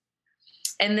bills.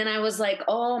 And then I was like,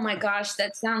 oh my gosh,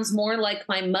 that sounds more like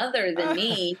my mother than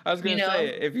me. I was going to say,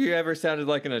 if you ever sounded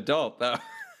like an adult, though.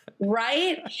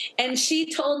 Right? And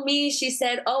she told me, she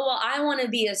said, oh, well, I want to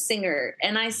be a singer.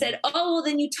 And I said, oh, well,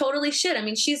 then you totally should. I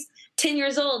mean, she's 10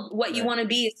 years old. What you want to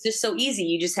be is just so easy.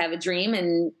 You just have a dream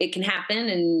and it can happen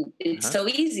and it's so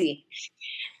easy.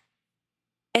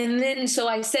 And then, so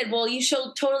I said, well, you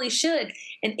totally should.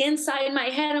 And inside my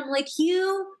head, I'm like,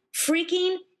 you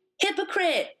freaking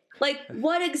hypocrite. Like,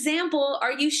 what example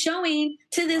are you showing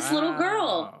to this little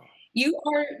girl? You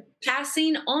are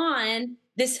passing on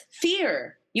this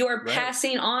fear. You are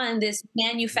passing on this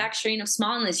manufacturing of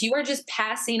smallness. You are just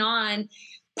passing on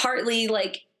partly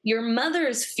like your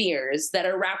mother's fears that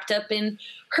are wrapped up in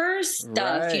her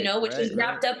stuff, you know, which is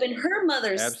wrapped up in her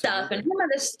mother's stuff and her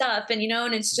mother's stuff. And, you know,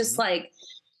 and it's just like,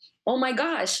 oh my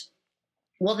gosh.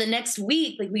 Well, the next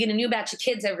week, like we get a new batch of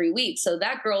kids every week. So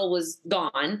that girl was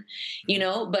gone, you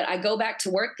know, but I go back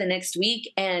to work the next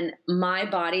week and my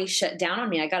body shut down on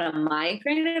me. I got a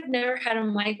migraine. I've never had a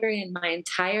migraine in my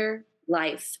entire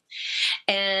life.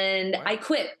 And I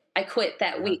quit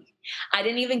that week. I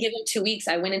didn't even give him 2 weeks.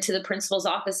 I went into the principal's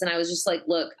office and I was just like,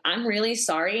 look, I'm really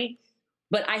sorry,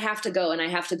 but I have to go and I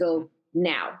have to go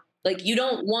now. Like, you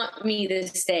don't want me to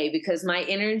stay because my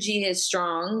energy is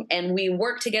strong and we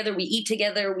work together. We eat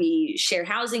together. We share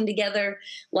housing together.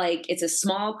 Like, it's a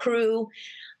small crew.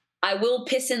 I will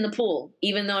piss in the pool,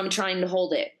 even though I'm trying to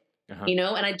hold it, you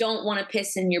know, and I don't want to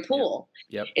piss in your pool.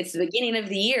 Yep. It's the beginning of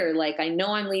the year. Like, I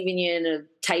know I'm leaving you in a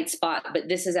tight spot, but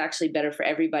this is actually better for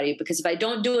everybody because if I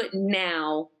don't do it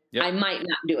now, I might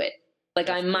not do it. Like,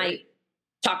 I might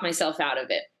talk myself out of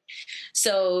it.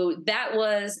 So that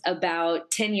was about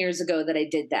 10 years ago that I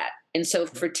did that. And so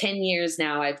for 10 years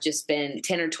now, I've just been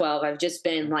 10 or 12. I've just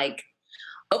been like,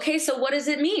 okay, so what does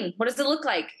it mean? What does it look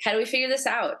like? How do we figure this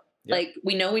out? Yep. Like,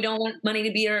 we know we don't want money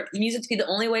to be music to be the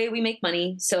only way we make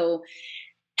money. So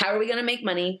how are we going to make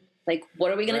money? Like, what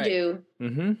are we going to do?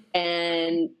 Mm-hmm.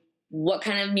 And what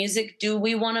kind of music do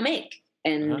we want to make?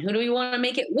 And who do we want to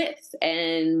make it with?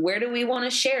 And where do we want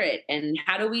to share it? And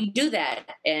how do we do that?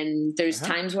 And there's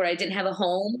times where I didn't have a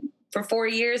home for 4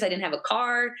 years. I didn't have a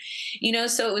car, you know?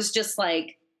 So it was just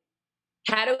like,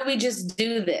 how do we just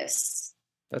do this?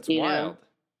 That's wild.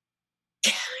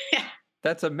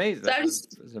 That's amazing. So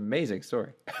that's an amazing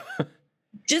story.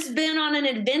 Just been on an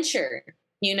adventure,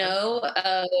 you know,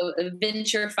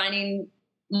 adventure, finding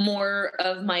more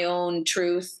of my own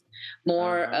truth,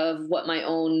 more of what my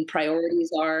own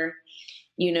priorities are,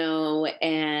 you know,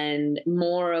 and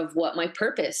more of what my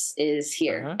purpose is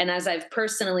here. And as I've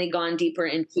personally gone deeper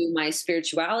into my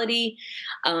spirituality,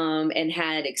 and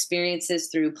had experiences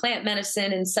through plant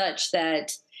medicine and such,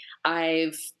 that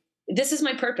this is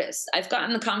my purpose. I've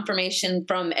gotten the confirmation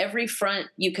from every front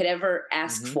you could ever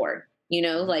ask for, you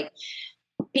know, like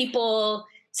people,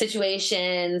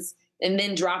 situations, and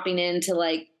then dropping into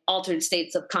like altered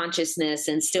states of consciousness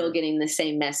and still getting the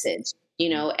same message, you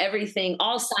know, everything,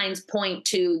 all signs point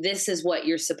to this is what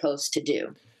you're supposed to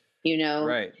do, you know?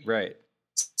 Right.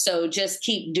 So just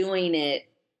keep doing it.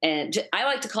 And I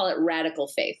like to call it radical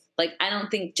faith. Like, I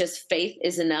don't think just faith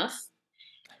is enough.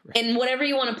 Right. And whatever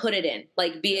you want to put it in,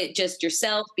 like, be it just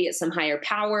yourself, be it some higher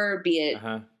power, be it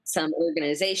some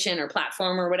organization or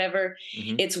platform or whatever,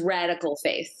 it's radical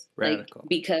faith. Radical. Like,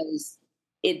 because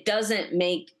it doesn't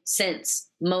make sense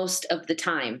most of the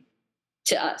time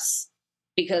to us,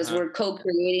 because we're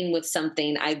co-creating with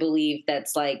something, I believe,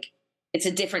 that's like, it's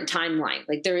a different timeline.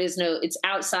 Like, there is no, it's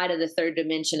outside of the third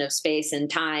dimension of space and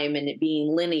time and it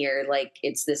being linear. Like,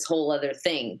 it's this whole other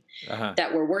thing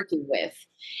that we're working with.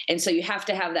 And so you have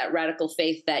to have that radical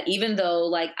faith that even though,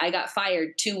 like, I got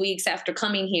fired 2 weeks after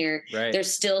coming here,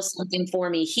 there's still something for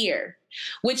me here,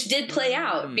 which did play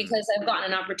out because I've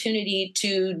gotten an opportunity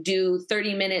to do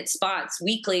 30-minute spots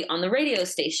weekly on the radio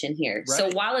station here. Right. So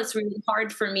while it's really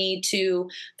hard for me to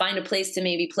find a place to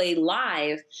maybe play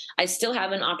live, I still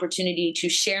have an opportunity to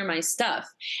share my stuff,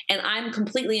 and I'm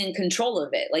completely in control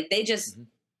of it. Like, they just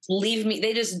leave me,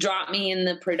 they just drop me in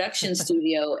the production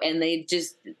studio, and I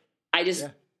just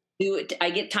do it. I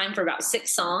get time for about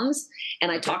 6 songs,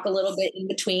 and I talk a little bit in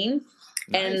between.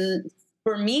 Nice. And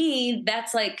for me,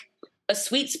 that's like a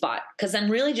sweet spot, because I'm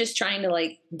really just trying to,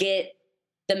 like, get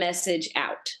the message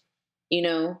out, you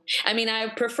know? I mean, I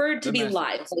prefer to be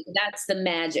live. Like, that's the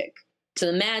magic. So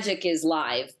the magic is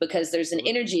live because there's an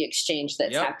energy exchange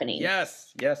that's happening.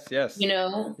 Yes. You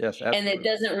know? Yes, absolutely. And it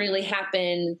doesn't really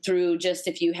happen through just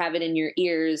if you have it in your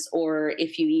ears or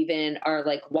if you even are,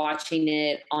 like, watching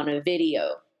it on a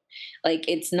video. Like,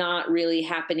 it's not really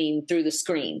happening through the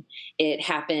screen. It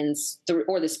happens through,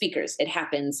 or the speakers. It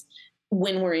happens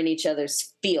when we're in each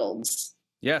other's fields.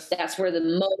 Yes. That's where the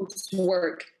most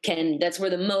work that's where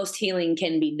the most healing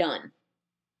can be done.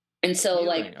 And so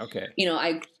healing. Like, you know,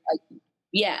 I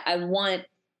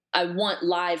want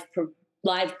live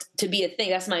to be a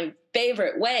thing. That's my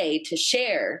favorite way to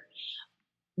share.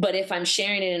 But if I'm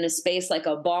sharing it in a space like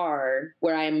a bar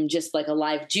where I'm just like a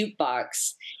live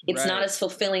jukebox, it's not as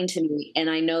fulfilling to me. And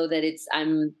I know that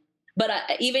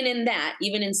even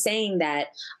in saying that,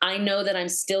 I know that I'm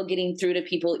still getting through to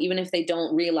people, even if they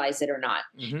don't realize it or not,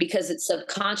 because it's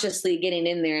subconsciously getting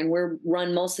in there, and we're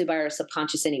run mostly by our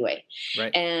subconscious anyway.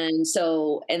 Right. And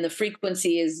so, and the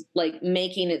frequency is, like,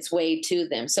 making its way to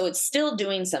them. So it's still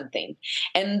doing something.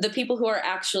 And the people who are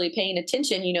actually paying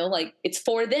attention, you know, like, it's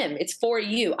for them. It's for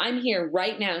you. I'm here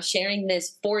right now sharing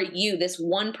this for you, this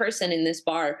one person in this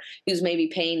bar who's maybe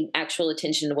paying actual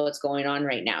attention to what's going on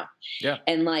right now. Yeah.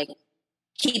 And, like,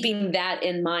 keeping that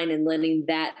in mind and letting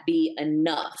that be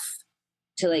enough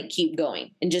to, like, keep going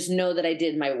and just know that I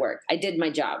did my work. I did my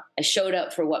job. I showed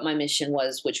up for what my mission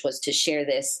was, which was to share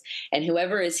this. And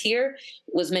whoever is here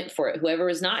was meant for it. Whoever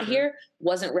is not here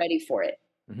wasn't ready for it,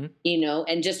 you know,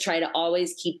 and just try to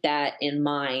always keep that in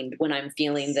mind when I'm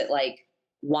feeling that, like,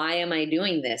 why am I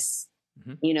doing this?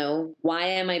 You know, why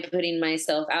am I putting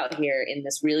myself out here in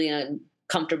this really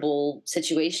uncomfortable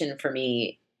situation for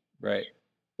me? Right.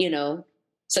 You know,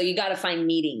 so you got to find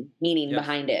meaning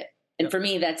behind it. And for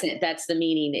me, that's it. That's the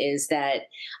meaning, is that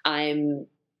I'm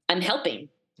helping.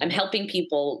 I'm helping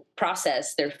people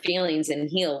process their feelings and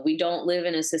heal. We don't live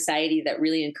in a society that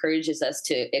really encourages us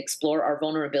to explore our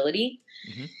vulnerability,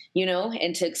 you know,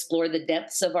 and to explore the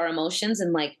depths of our emotions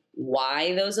and, like,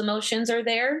 why those emotions are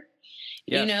there,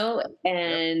 you know,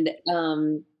 and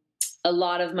a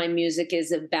lot of my music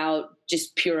is about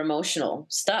just pure emotional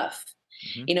stuff.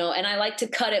 You know, and I like to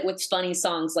cut it with funny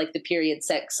songs like the period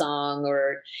sex song,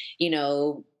 or, you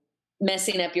know,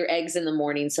 messing up your eggs in the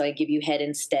morning, so I give you head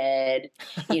instead,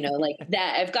 you know, like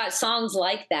that. I've got songs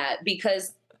like that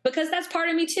because that's part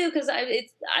of me too. Because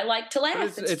I like to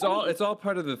laugh. It's all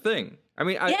part of the thing. I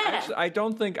mean, I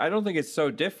don't think it's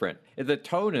so different. The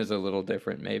tone is a little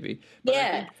different, maybe. But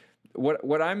I think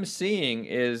what I'm seeing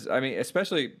is, I mean,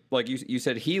 especially like you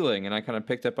said healing, and I kind of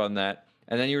picked up on that.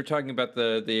 And then you were talking about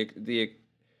the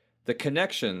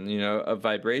connection, you know, of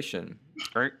vibration.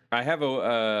 I have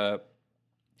I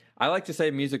like to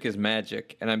say music is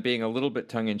magic, and I'm being a little bit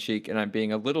tongue-in-cheek, and I'm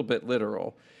being a little bit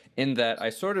literal, in that I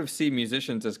sort of see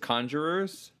musicians as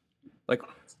conjurers. Like,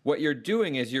 what you're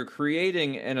doing is you're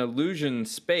creating an illusion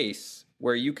space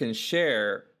where you can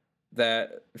share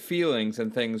that feelings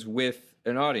and things with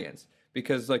an audience,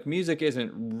 because, like, music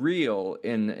isn't real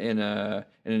in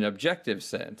an objective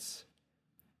sense.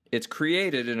 It's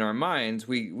created in our minds.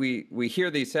 We hear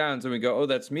these sounds and we go, oh,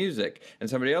 that's music. And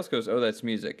somebody else goes, oh, that's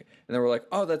music. And then we're like,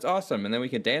 oh, that's awesome. And then we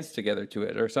can dance together to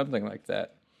it or something like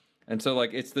that. And so,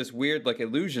 like, it's this weird, like,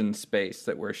 illusion space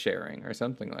that we're sharing or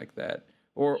something like that.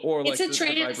 Or it's like a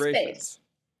trance space.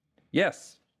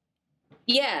 Yes.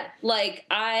 Yeah. Like,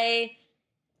 I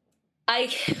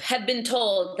have been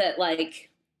told that, like,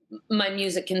 my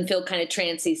music can feel kind of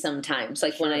trancy sometimes,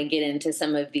 like when I get into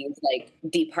some of these like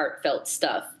deep heartfelt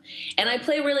stuff. And I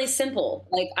play really simple.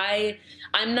 Like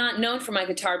I'm not known for my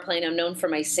guitar playing, I'm known for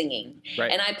my singing.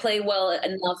 Right. And I play well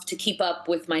enough to keep up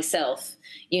with myself,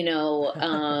 you know.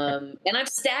 And I've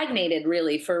stagnated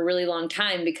really for a really long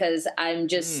time because I'm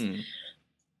just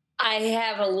I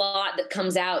have a lot that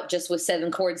comes out just with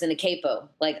 7 chords and a capo.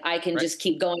 Like I can just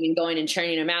keep going and going and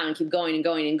churning them out and keep going and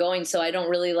going and going. So I don't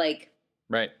really like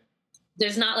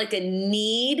there's not like a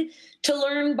need to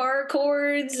learn bar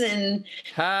chords and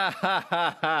all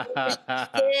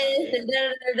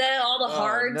the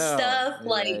hard stuff.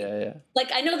 Like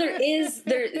I know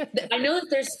I know that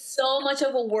there's so much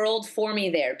of a world for me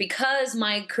there because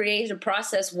my creative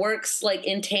process works like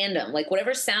in tandem. Like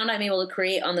whatever sound I'm able to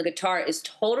create on the guitar is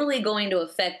totally going to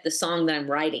affect the song that I'm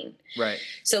writing. Right.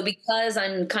 So because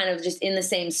I'm kind of just in the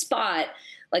same spot,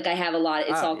 like I have a lot,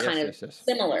 it's all kind of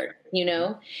similar, you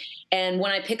know? And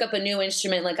when I pick up a new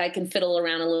instrument, like I can fiddle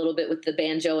around a little bit with the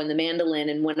banjo and the mandolin.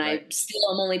 And when I'm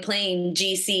only playing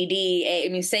G, C, D, A, I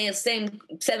mean, saying the same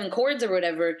 7 chords or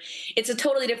whatever, it's a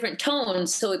totally different tone.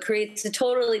 So it creates a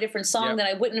totally different song that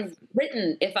I wouldn't have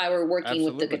written if I were working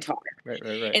with the guitar. Right.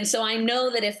 And so I know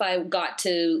that if I got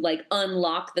to like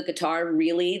unlock the guitar,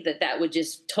 really, that would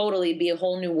just totally be a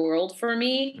whole new world for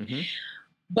me. Mm-hmm.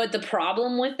 But the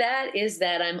problem with that is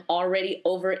that I'm already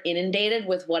over inundated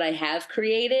with what I have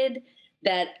created,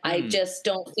 that I just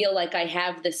don't feel like I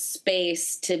have the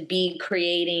space to be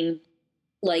creating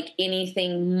like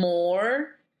anything more.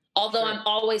 Although I'm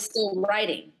always still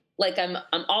writing, like I'm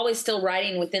always still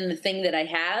writing within the thing that I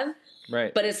have.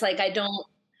 Right. But it's like, I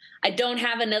don't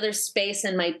have another space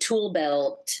in my tool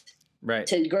belt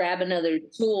to grab another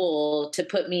tool to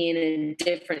put me in a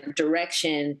different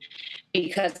direction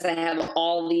because I have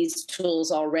all these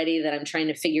tools already that I'm trying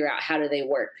to figure out how do they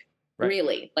work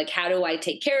really, like how do I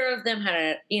take care of them, how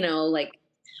to, you know, like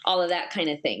all of that kind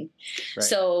of thing.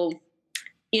 So,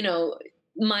 you know,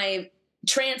 my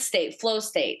trance state, flow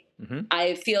state,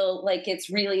 I feel like it's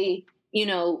really, you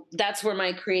know, that's where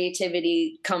my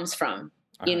creativity comes from,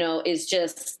 you know, is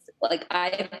just like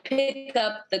I pick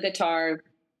up the guitar,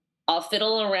 I'll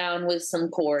fiddle around with some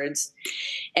chords.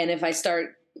 And if I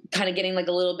start kind of getting like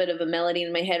a little bit of a melody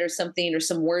in my head or something, or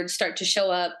some words start to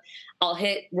show up, I'll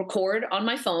hit record on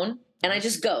my phone and I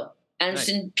just go. I'm just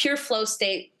in pure flow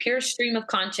state, pure stream of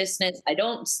consciousness. I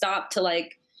don't stop to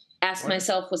like ask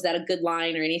myself, was that a good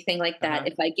line or anything like that?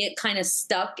 If I get kind of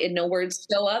stuck and no words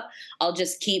show up, I'll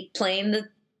just keep playing the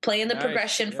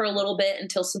progression for a little bit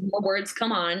until some more words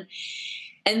come on.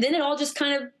 And then it all just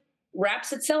kind of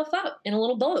wraps itself up in a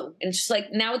little bow. And it's just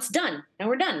like, now it's done. Now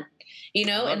we're done. You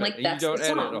know, and like that's you don't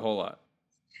edit a whole lot.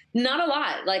 Not a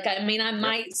lot. Like, I mean, I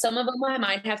might, some of them I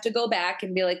might have to go back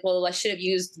and be like, well, I should have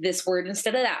used this word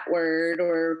instead of that word,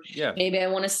 or maybe I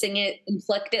want to sing it,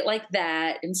 inflect it like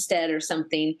that instead or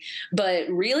something, but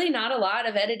really not a lot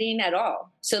of editing at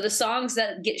all. So the songs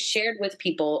that get shared with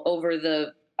people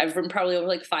I've written probably over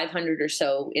like 500 or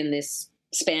so in this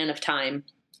span of time,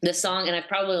 and I've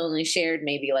probably only shared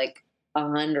maybe like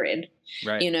 100,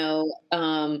 you know?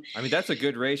 I mean, that's a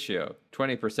good ratio,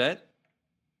 20%.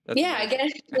 I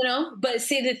guess, you know, but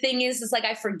see, the thing is like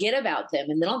I forget about them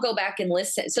and then I'll go back and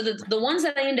listen. So the ones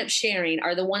that I end up sharing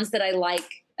are the ones that I like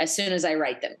as soon as I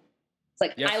write them. It's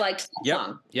like, I liked that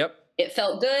song. It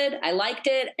felt good. I liked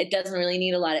it. It doesn't really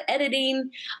need a lot of editing.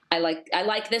 I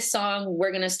like this song.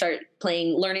 We're going to start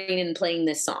learning and playing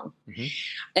this song.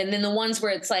 And then the ones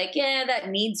where it's like, that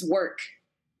needs work,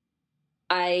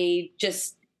 I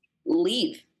just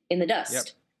leave in the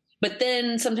dust. But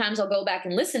then sometimes I'll go back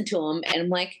and listen to them and I'm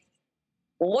like,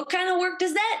 well, what kind of work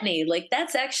does that need? Like,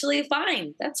 that's actually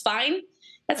fine. That's fine.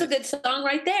 That's a good song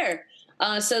right there.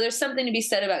 So there's something to be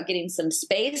said about getting some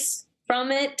space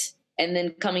from it and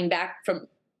then coming back from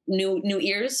new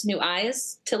ears, new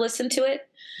eyes to listen to it.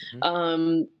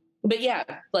 But yeah,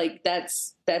 like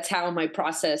that's how my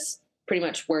process pretty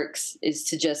much works, is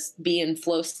to just be in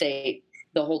flow state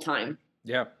the whole time.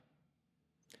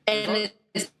 And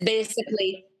it's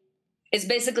basically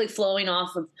flowing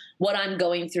off of what I'm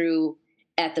going through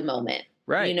at the moment.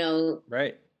 You know?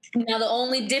 Now, the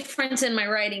only difference in my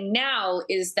writing now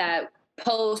is that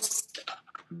post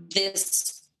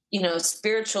this, you know,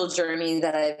 spiritual journey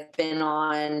that I've been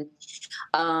on,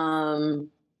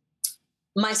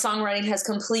 my songwriting has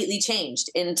completely changed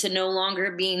into no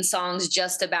longer being songs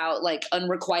just about like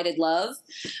unrequited love,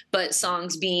 but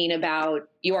songs being about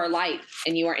you are light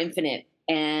and you are infinite.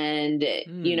 And,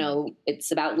 you know,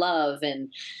 it's about love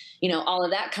and, you know, all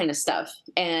of that kind of stuff.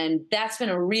 And that's been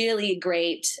a really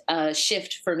great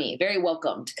shift for me. Very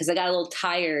welcomed, because I got a little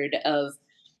tired of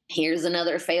here's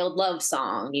another failed love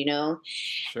song, you know?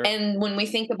 Sure. And when we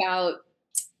think about,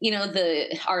 you know,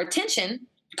 our attention,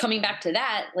 coming back to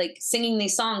that, like singing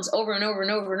these songs over and over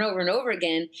and over and over and over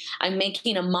again, I'm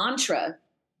making a mantra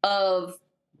of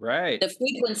the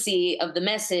frequency of the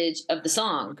message of the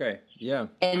song. Okay. Yeah.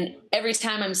 And every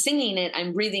time I'm singing it,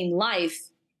 I'm breathing life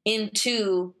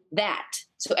into that.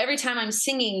 So every time I'm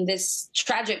singing this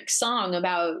tragic song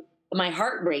about my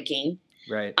heart breaking,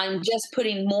 I'm just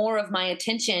putting more of my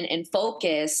attention and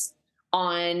focus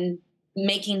on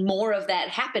making more of that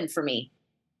happen for me.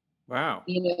 Wow.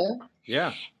 You know?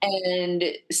 Yeah. And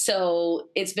so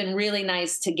it's been really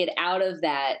nice to get out of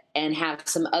that and have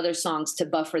some other songs to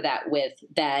buffer that with,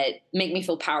 that make me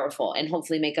feel powerful and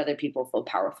hopefully make other people feel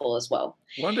powerful as well.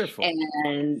 Wonderful.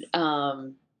 And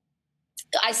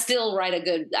I still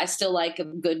like a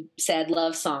good sad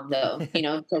love song though, you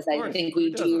know, because I think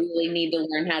we do really need to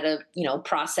learn how to, you know,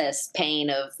 process pain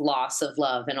of loss of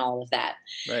love and all of that.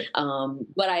 Right.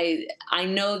 But I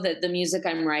know that the music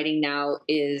I'm writing now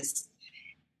is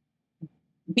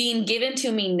being given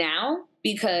to me now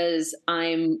because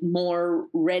I'm more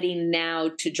ready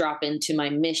now to drop into my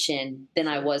mission than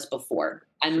I was before.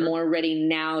 I'm more ready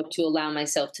now to allow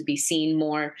myself to be seen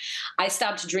more. I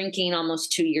stopped drinking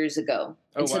almost 2 years ago.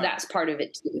 And so that's part of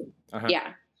it too.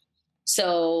 Yeah.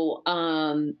 So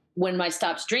when I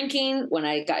stopped drinking, when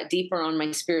I got deeper on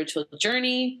my spiritual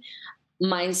journey,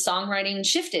 my songwriting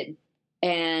shifted.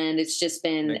 And it's just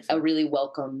been a really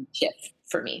welcome shift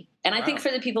for me. And I think for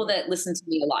the people that listen to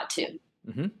me a lot too.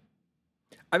 Mm-hmm.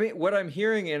 I mean, what I'm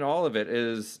hearing in all of it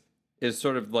is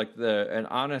sort of like an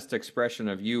honest expression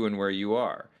of you and where you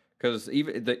are. Because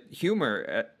even the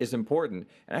humor is important.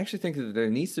 And I actually think that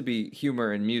there needs to be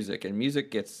humor in music. And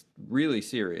music gets really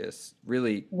serious,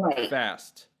 really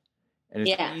fast. And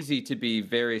it's easy to be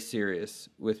very serious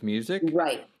with music.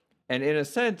 Right. And in a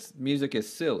sense, music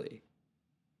is silly.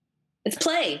 It's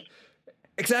play.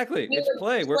 Exactly. It's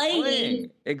play. We're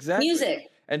playing. Exactly. Music.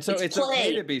 And so it's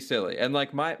okay to be silly. And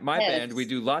like my band, we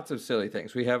do lots of silly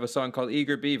things. We have a song called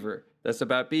Eager Beaver that's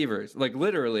about beavers, like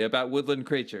literally about woodland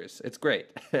creatures. It's great.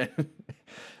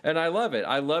 And I love it.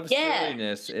 I love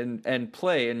silliness and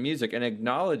play and music and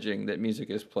acknowledging that music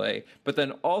is play, but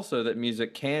then also that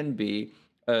music can be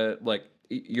like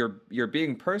you're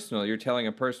being personal, you're telling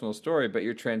a personal story, but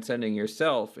you're transcending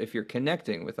yourself if you're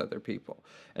connecting with other people.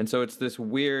 And so it's this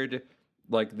weird,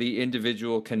 like the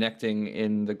individual connecting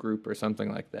in the group or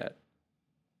something like that.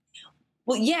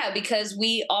 Well, yeah, because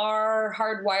we are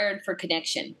hardwired for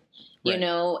connection, you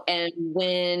know, and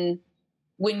when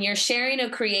you're sharing a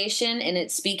creation and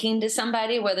it's speaking to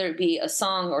somebody, whether it be a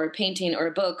song or a painting or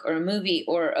a book or a movie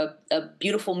or a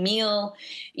beautiful meal,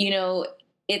 you know,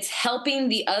 it's helping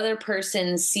the other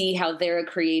person see how they're a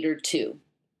creator too.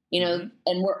 You know,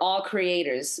 and we're all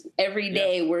creators. Every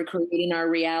day we're creating our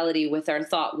reality with our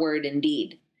thought, word, and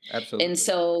deed. Absolutely. And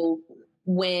so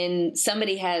when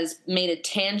somebody has made a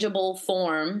tangible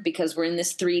form, because we're in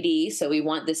this 3D, so we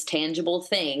want this tangible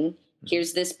thing,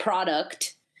 here's this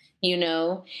product, you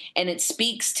know, and it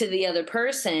speaks to the other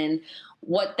person,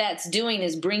 what that's doing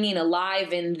is bringing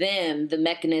alive in them the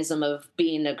mechanism of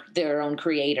being their own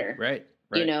creator. Right.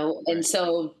 You know, and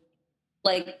so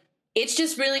like, it's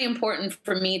just really important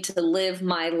for me to live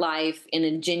my life in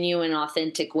a genuine,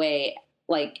 authentic way,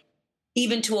 like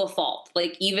even to a fault,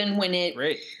 like even when it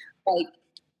like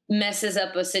messes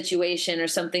up a situation or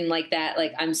something like that,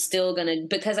 like I'm still gonna,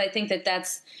 because I think that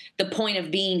that's the point of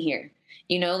being here.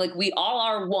 You know, like we all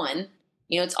are one,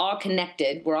 you know, it's all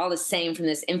connected. We're all the same from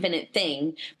this infinite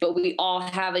thing, but we all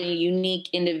have a unique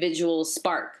individual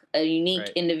spark, a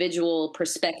unique individual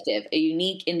perspective, a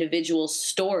unique individual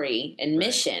story and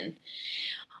mission.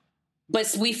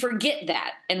 But we forget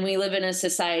that. And we live in a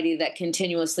society that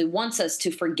continuously wants us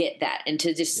to forget that and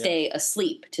to just stay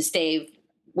asleep, to stay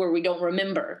where we don't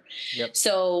remember.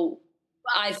 So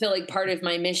I feel like part of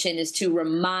my mission is to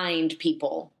remind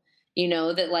people, you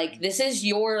know, that like, this is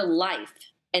your life.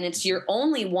 And it's your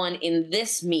only one in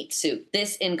this meat suit,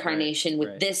 this incarnation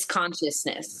with this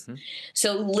consciousness.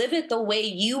 So live it the way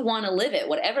you want to live it,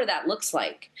 whatever that looks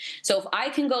like. So if I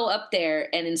can go up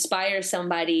there and inspire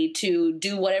somebody to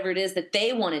do whatever it is that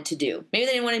they wanted to do, maybe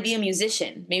they didn't want to be a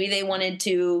musician. Maybe they wanted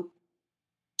to,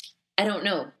 I don't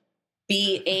know,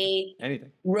 be a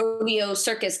rodeo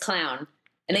circus clown.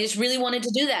 And they just really wanted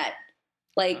to do that.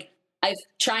 Like, I'm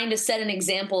trying to set an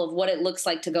example of what it looks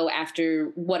like to go after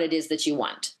what it is that you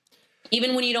want.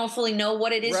 Even when you don't fully know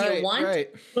what it is you want,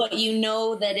 but you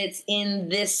know that it's in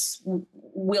this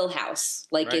wheelhouse.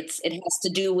 Like it has to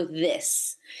do with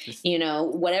this, you know,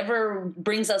 whatever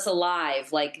brings us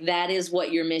alive, like that is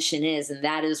what your mission is. And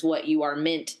that is what you are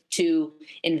meant to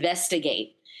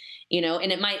investigate.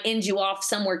 and it might end you off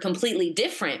somewhere completely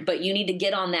different, but you need to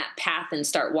get on that path and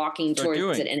start walking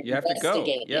towards it and you have to go.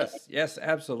 investigate Yes, it. yes,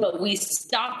 absolutely. But we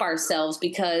stop ourselves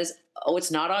because,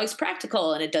 it's not always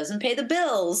practical and it doesn't pay the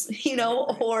bills,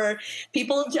 or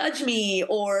people judge me,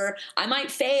 or I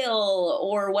might fail,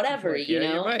 or whatever,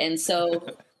 And so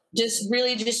just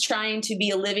really just trying to be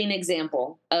a living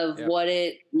example of what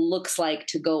it looks like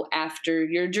to go after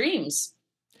your dreams.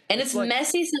 And it's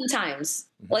messy sometimes.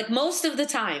 Like most of the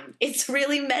time, it's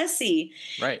really messy.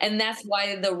 Right. And that's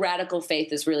why the radical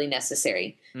faith is really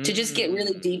necessary, to just get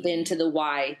really deep into the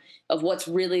why of what's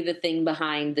really the thing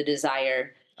behind the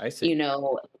desire. I see.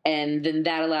 And then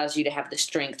that allows you to have the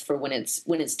strength for when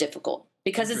it's difficult,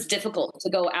 because it's difficult to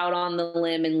go out on the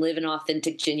limb and live an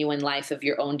authentic, genuine life of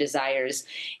your own desires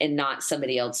and not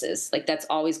somebody else's. Like that's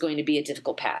always going to be a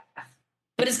difficult path,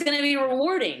 but it's going to be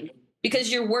rewarding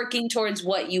because you're working towards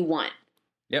what you want.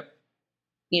 Yep.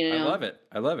 I love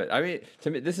it. I mean,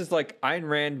 to me, this is like Ayn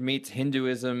Rand meets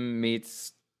Hinduism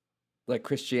meets like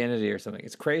Christianity or something.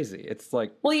 It's crazy. It's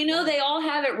like, well, they all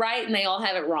have it right and they all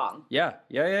have it wrong. Yeah.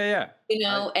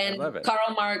 And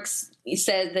Karl Marx, he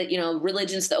said that,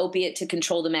 religion's the opiate to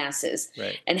control the masses.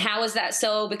 Right. And how is that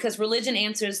so? Because religion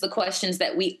answers the questions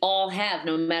that we all have,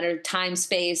 no matter time,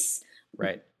 space,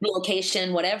 right,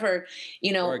 location, whatever.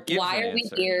 Why are we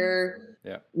here?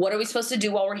 Yeah. What are we supposed to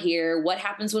do while we're here? What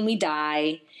happens when we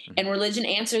die? Mm-hmm. And religion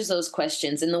answers those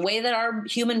questions. And the way that our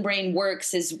human brain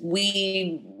works is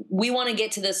we want to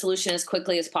get to the solution as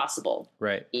quickly as possible.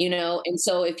 Right. And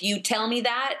so if you tell me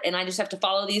that and I just have to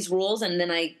follow these rules and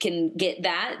then I can get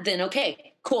that, then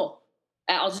okay, cool.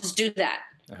 I'll just do that.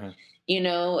 Uh-huh.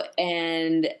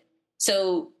 And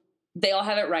so they all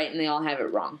have it right and they all have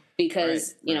it wrong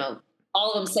because,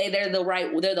 all of them say they're the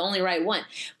only right one.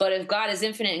 But if God is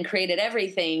infinite and created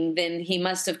everything, then he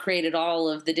must have created all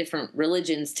of the different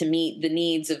religions to meet the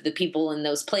needs of the people in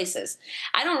those places.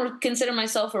 I don't consider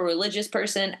myself a religious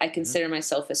person. I consider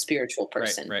myself a spiritual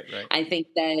person. Right. I think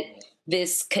that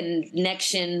this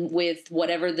connection with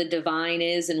whatever the divine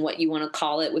is and what you want to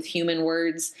call it with human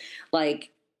words,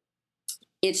 like,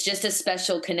 it's just a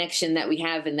special connection that we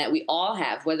have and that we all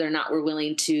have, whether or not we're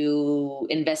willing to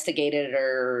investigate it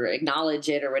or acknowledge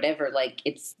it or whatever. Like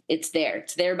it's there.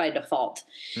 It's there by default,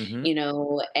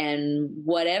 and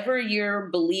whatever you're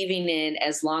believing in,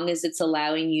 as long as it's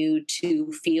allowing you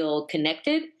to feel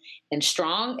connected and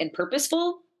strong and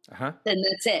purposeful, then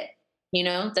that's it.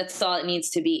 That's all it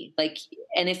needs to be. Like,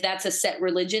 and if that's a set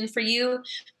religion for you,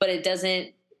 but it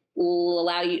doesn't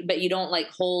allow you, but you don't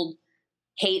like hold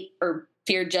hate or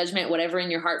fear, judgment, whatever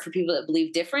in your heart for people that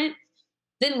believe different,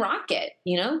 then rock it,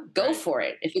 go for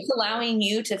it. If it's allowing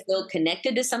you to feel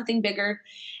connected to something bigger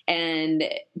and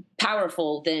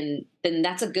powerful, then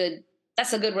that's a good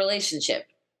relationship.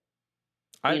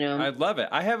 I love it.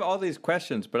 I have all these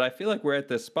questions, but I feel like we're at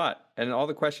this spot and all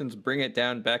the questions bring it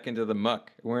down back into the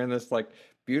muck. We're in this like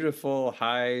beautiful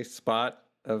high spot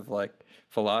of like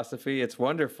philosophy. It's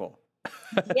wonderful.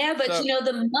 Yeah, but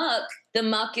the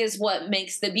muck is what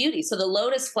makes the beauty. So the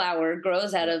lotus flower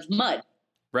grows out of mud.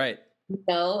 Right.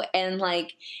 And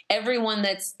like everyone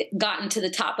that's gotten to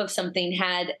the top of something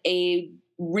had a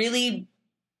really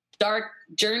dark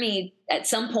journey at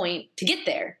some point to get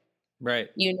there. Right.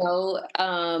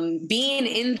 Being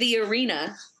in the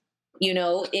arena,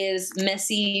 is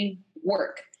messy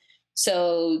work.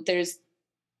 So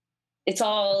it's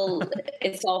all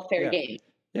fair game.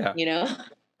 Yeah.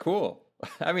 Cool.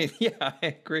 I mean, yeah, I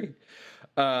agree.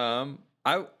 I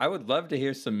would love to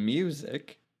hear some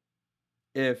music.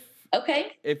 If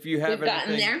you have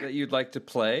anything that you'd like to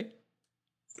play.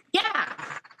 Yeah.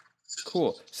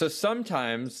 Cool. So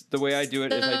sometimes the way I do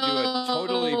it is I do a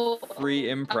totally free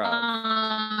improv.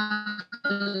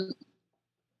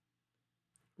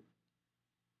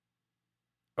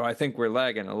 I think we're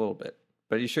lagging a little bit,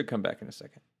 but you should come back in a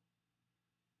second.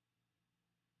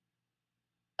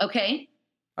 Okay.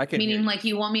 Meaning like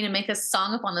you want me to make a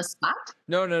song up on the spot?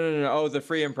 No. Oh, the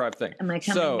free improv thing. Am I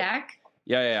coming back?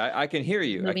 Yeah. I can hear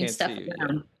you. Moving I can't see you.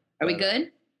 Yeah. Are we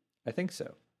good? I think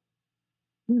so.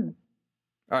 All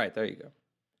right, there you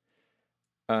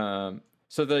go.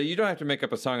 So you don't have to make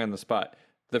up a song on the spot.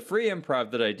 The free improv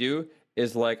that I do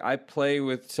is like I play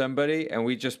with somebody and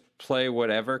we just play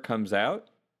whatever comes out.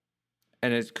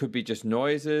 And it could be just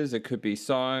noises, it could be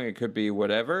song, it could be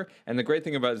whatever. And the great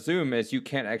thing about Zoom is you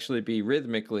can't actually be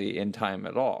rhythmically in time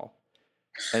at all.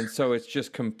 And so it's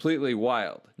just completely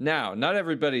wild. Now, not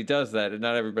everybody does that and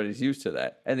not everybody's used to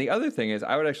that. And the other thing is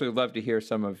I would actually love to hear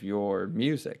some of your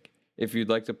music if you'd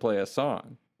like to play a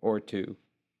song or two.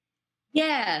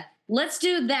 Yeah, let's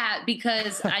do that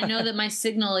because I know that my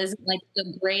signal isn't like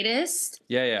the greatest.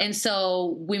 Yeah, yeah. And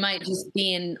so we might just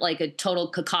be in like a total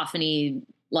cacophony,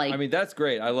 like I mean, that's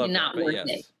great. I love not that, but worth yes.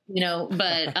 it, you know,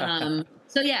 but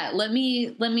so yeah, let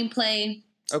me play.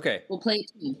 Okay. We'll play a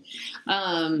tune.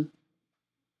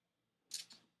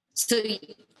 So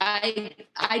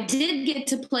I did get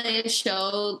to play a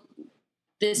show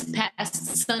this past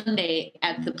Sunday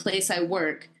at the place I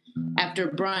work. After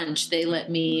brunch, they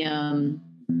let me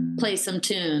play some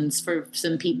tunes for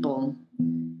some people.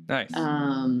 Nice.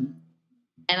 And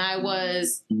I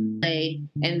was and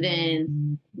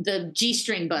then the G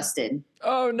string busted.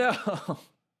 Oh no.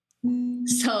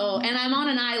 So, and I'm on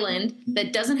an island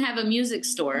that doesn't have a music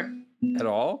store at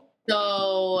all.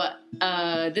 So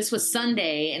this was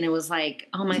Sunday, and it was like,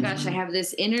 oh my gosh, I have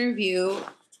this interview,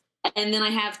 and then I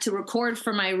have to record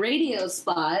for my radio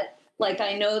spot. Like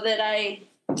I know that I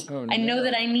know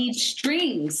that I need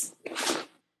strings.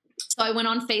 So I went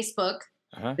on Facebook,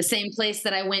 the same place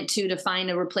that I went to find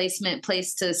a replacement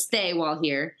place to stay while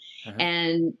here.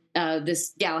 And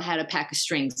this gal had a pack of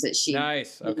strings that she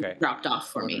dropped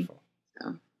off for me.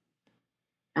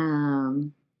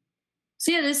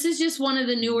 So yeah, this is just one of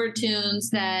the newer tunes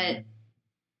that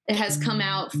has come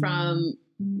out from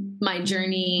my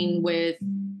journeying with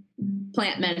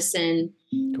plant medicine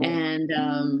and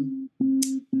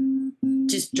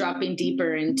just dropping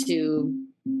deeper into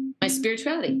my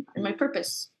spirituality and my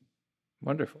purpose.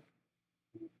 Wonderful.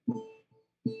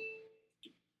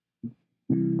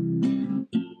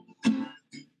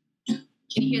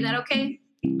 Can you hear that okay?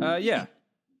 Yeah.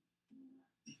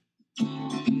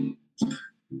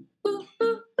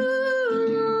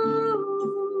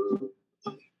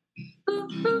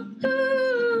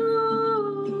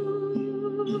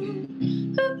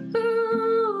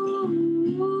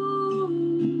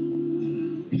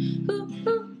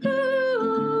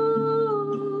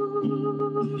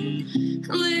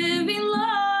 Living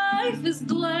life is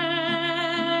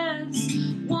glass,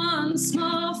 one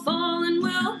small fall and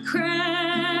we'll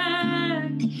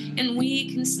crack, and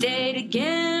we can stay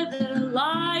together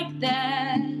like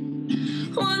that.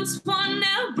 Once one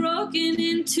now broken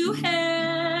into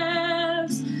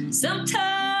halves,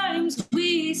 sometimes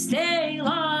we stay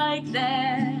like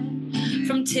that.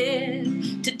 From tip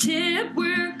to tip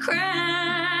we're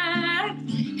cracked,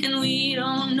 and we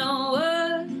don't know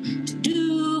what to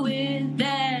do with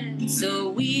that. So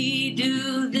we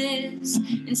do this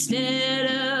instead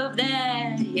of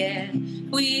that. Yeah,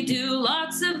 we do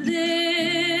lots of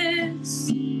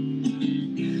this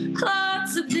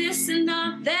and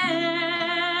not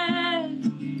that.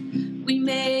 We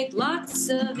make lots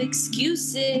of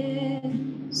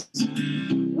excuses.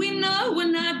 We know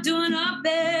we're not doing our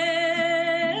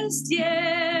best.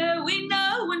 Yeah, we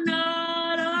know we're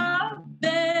not our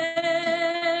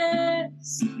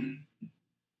best.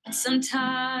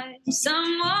 Sometimes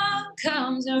someone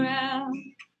comes around,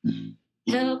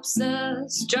 helps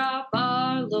us drop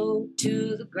our load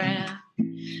to the ground.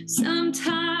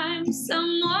 Sometimes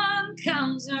someone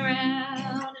comes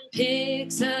around and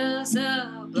picks us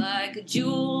up like a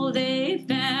jewel they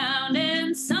found.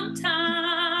 And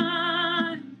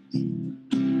sometimes,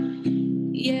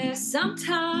 yeah,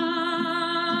 sometimes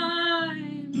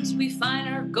we find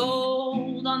our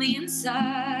gold on the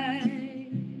inside.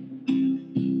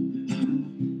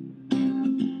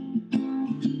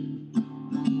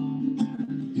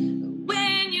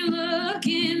 When you look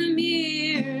in the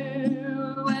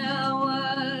mirror, well,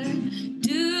 what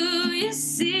do you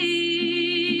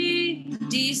see?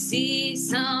 Do you see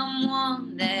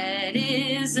someone that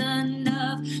is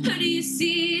enough? Or do you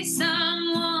see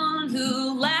someone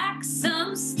who lacks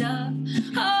some stuff?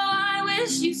 Oh, I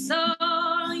wish you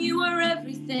saw you were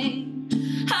everything.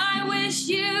 I wish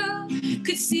you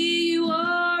could see you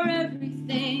are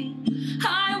everything.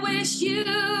 I wish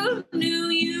you knew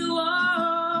you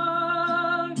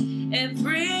are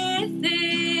everything.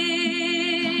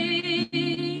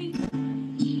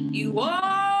 You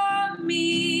are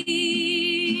me,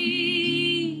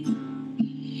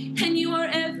 and you are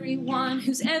everyone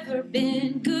who's ever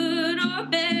been, good or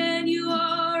bad. You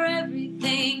are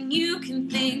everything you can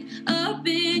think up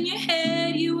in your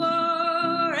head. You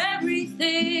are everything.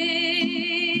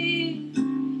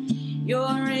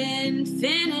 You're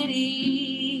infinity,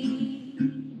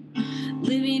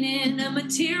 living in a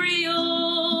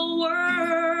material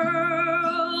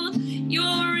world.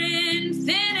 You're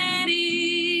infinity,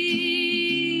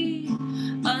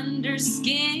 under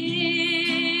skin.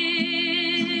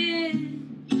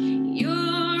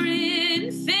 You're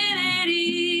infinity,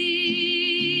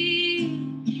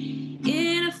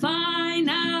 in a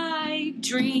finite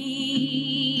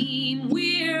dream.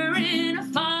 We're in a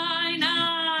finite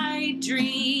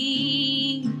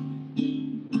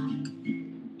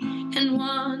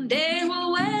one day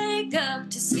we'll wake up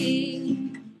to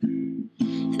see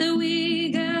that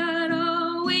we got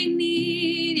all we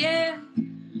need, yeah.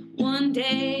 One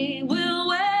day we'll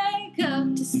wake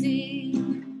up to see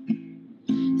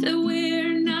that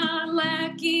we're not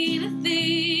lacking a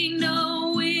thing,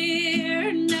 no,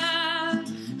 we're not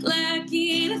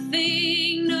lacking a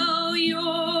thing, no,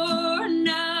 you're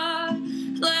not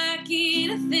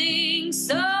lacking a thing,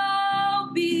 so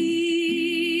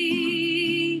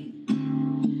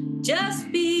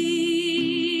just be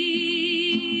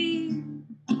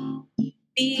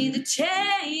the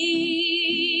change,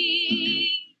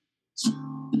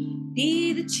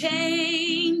 be the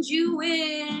change you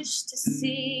wish to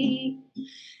see,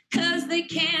 'cause they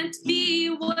can't be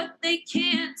what they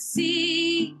can't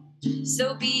see,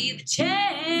 so be the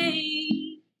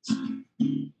change,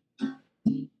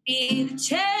 be the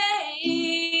change,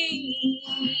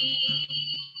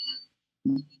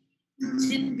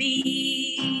 and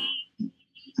be,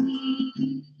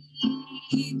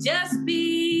 just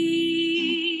be.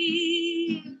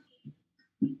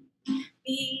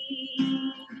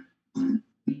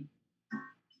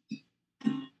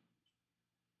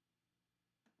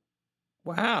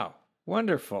 Wow.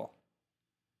 Wonderful.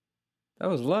 That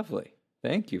was lovely.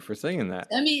 Thank you for singing that.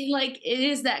 I mean, like, it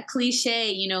is that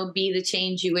cliche, you know, be the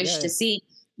change you wish to see.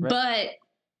 Right. But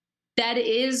that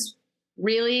is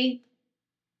really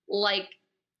like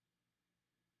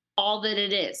all that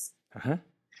it is. Uh-huh.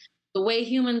 The way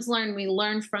humans learn, we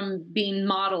learn from being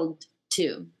modeled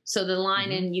to. So the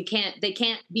line in they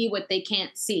can't be what they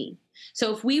can't see.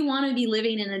 So if we want to be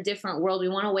living in a different world, we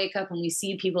want to wake up and we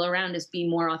see people around us be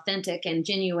more authentic and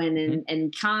genuine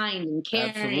and kind and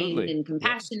caring and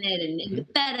compassionate and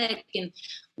empathetic. And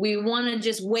we want to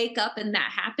just wake up and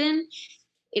that happen.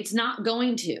 It's not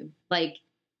going to. Like,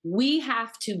 we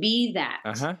have to be that.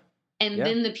 And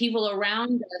then the people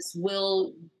around us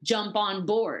will jump on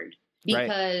board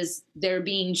because they're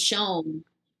being shown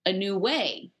a new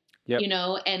way. You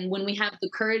know, and when we have the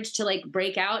courage to like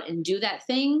break out and do that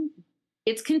thing,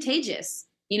 it's contagious,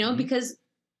 you know, because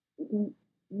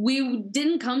we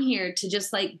didn't come here to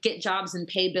just like get jobs and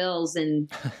pay bills and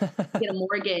get a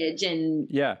mortgage and,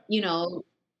 you know,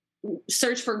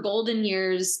 search for golden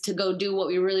years to go do what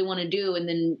we really want to do. And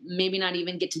then maybe not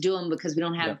even get to do them because we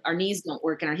don't have, our knees don't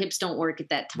work and our hips don't work at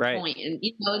that point. And,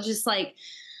 you know, it's just like,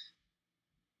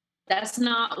 that's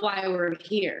not why we're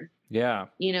here.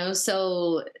 You know,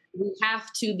 so we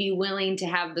have to be willing to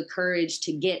have the courage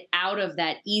to get out of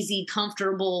that easy,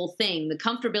 comfortable thing. The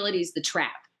comfortability is the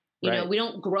trap. You know, we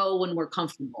don't grow when we're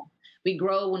comfortable. We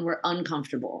grow when we're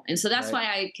uncomfortable. And so that's why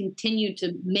I continue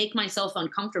to make myself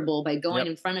uncomfortable by going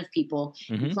in front of people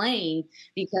and playing,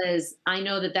 because I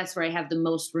know that that's where I have the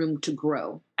most room to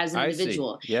grow as an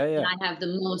individual. And I have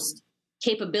the most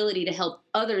capability to help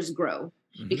others grow.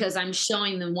 Because I'm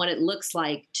showing them what it looks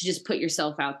like to just put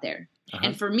yourself out there.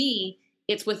 And for me,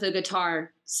 it's with a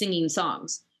guitar singing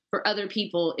songs. For other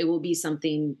people, it will be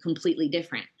something completely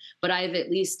different. But I've at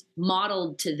least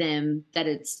modeled to them that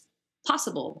it's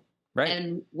possible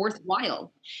and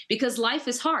worthwhile, because life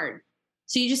is hard.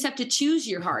 So you just have to choose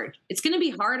your hard. It's going to be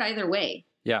hard either way.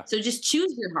 So just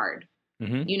choose your hard,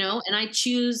 you know, and I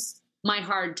choose my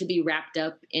hard to be wrapped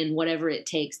up in whatever it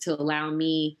takes to allow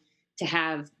me to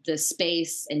have the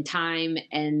space and time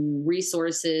and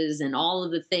resources and all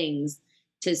of the things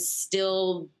to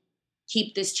still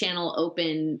keep this channel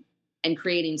open and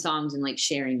creating songs and like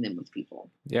sharing them with people.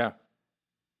 You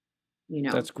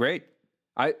know, that's great.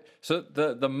 So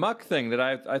the muck thing that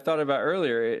I thought about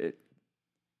earlier,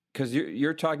 because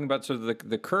you're talking about sort of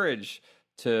the courage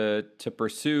to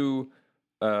pursue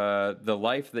the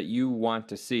life that you want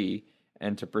to see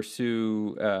and to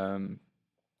pursue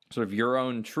sort of your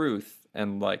own truth,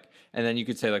 and then you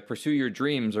could say like pursue your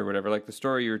dreams or whatever, like the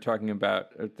story you were talking about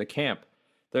at the camp.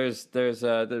 There's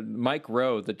the Mike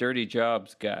Rowe, the Dirty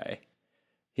Jobs guy.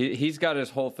 He's got his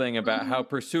whole thing about how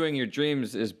pursuing your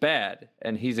dreams is bad,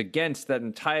 and he's against that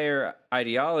entire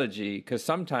ideology, because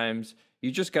sometimes you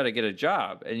just got to get a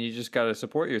job and you just got to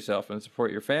support yourself and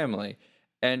support your family.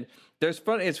 And it's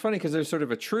funny because there's sort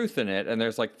of a truth in it, and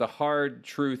there's like the hard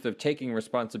truth of taking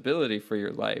responsibility for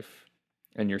your life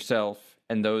and yourself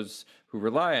and those who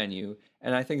rely on you.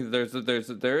 And I think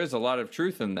that there is a lot of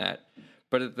truth in that.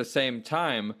 But at the same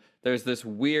time, there's this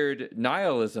weird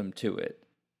nihilism to it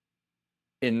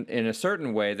in a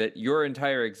certain way, that your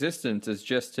entire existence is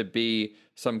just to be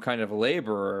some kind of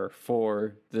laborer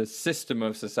for the system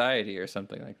of society or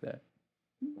something like that.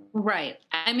 Right.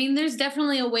 I mean, there's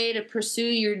definitely a way to pursue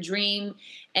your dream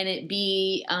and it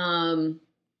be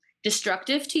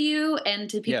destructive to you and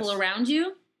to people around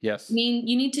you. Yes. I mean,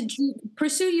 you need to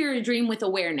pursue your dream with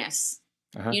awareness.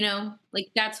 You know, like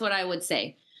that's what I would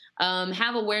say.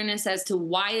 Have awareness as to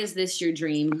why is this your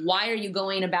dream? Why are you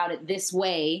going about it this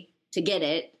way to get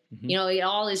it? You know, it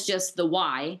all is just the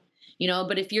why. You know,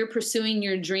 but if you're pursuing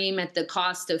your dream at the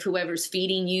cost of whoever's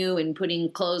feeding you and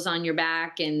putting clothes on your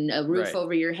back and a roof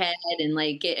over your head and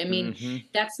like, I mean,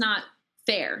 that's not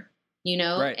fair, you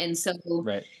know? And so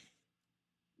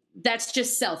that's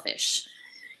just selfish,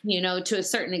 you know, to a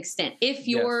certain extent. If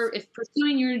if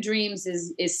pursuing your dreams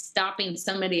is stopping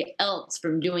somebody else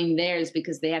from doing theirs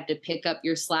because they have to pick up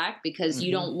your slack because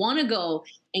you don't want to go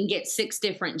and get 6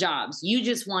 different jobs. You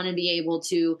just want to be able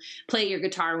to play your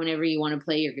guitar whenever you want to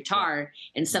play your guitar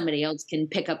and somebody else can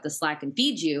pick up the slack and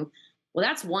feed you. Well,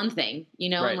 that's one thing, you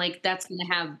know, and like that's going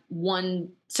to have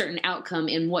one certain outcome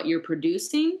in what you're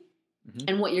producing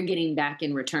and what you're getting back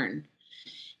in return.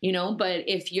 You know, but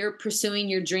if you're pursuing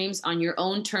your dreams on your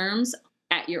own terms,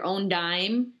 at your own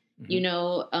dime, you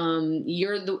know,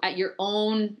 you're at your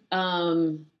own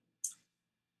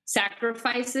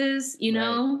sacrifices, you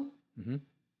know,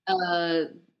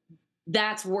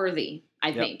 that's worthy,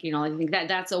 I think. You know, I think that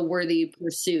that's a worthy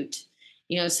pursuit.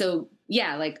 You know, so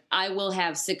yeah, like I will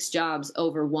have 6 jobs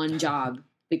over one job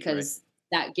because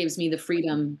that gives me the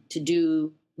freedom to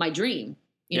do my dream.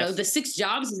 You know, the 6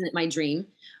 jobs isn't my dream,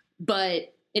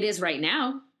 but it is right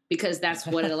now because that's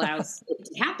what it allows it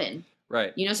to happen.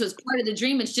 Right. You know, so it's part of the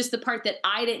dream. It's just the part that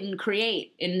I didn't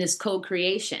create in this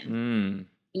co-creation.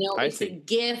 You know, it's a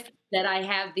gift that I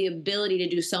have the ability to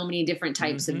do so many different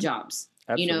types of jobs.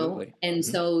 Absolutely. You know, and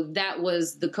so that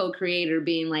was the co-creator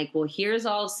being like, well, here's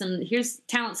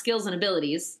talent, skills, and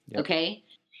abilities. Okay.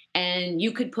 And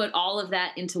you could put all of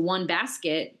that into one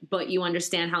basket, but you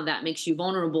understand how that makes you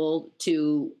vulnerable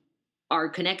to our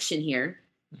connection here.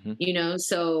 You know,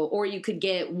 so, or you could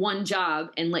get one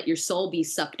job and let your soul be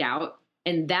sucked out,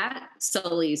 and that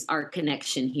sullies our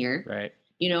connection here. Right.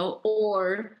 You know,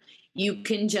 or you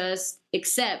can just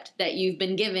accept that you've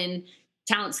been given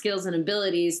talent, skills, and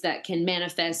abilities that can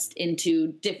manifest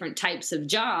into different types of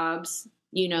jobs,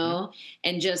 you know,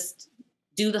 and just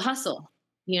do the hustle,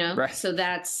 you know? Right. So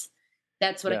that's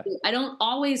what I do. I don't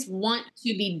always want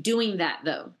to be doing that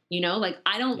though. You know, like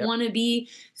I don't want to be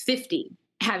 50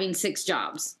 having 6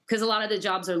 jobs because a lot of the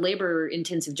jobs are labor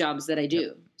intensive jobs that I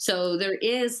do. So there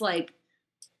is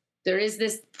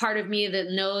this part of me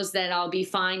that knows that I'll be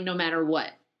fine no matter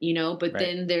what, you know, but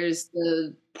then there's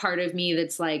the part of me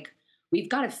that's like, we've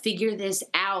got to figure this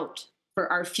out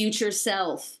for our future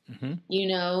self, you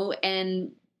know,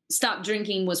 and stop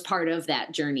drinking was part of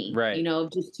that journey, you know,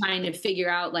 just trying to figure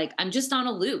out like, I'm just on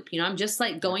a loop, you know, I'm just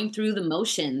like going through the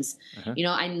motions, you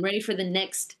know, I'm ready for the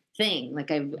next thing. Like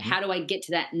how do I get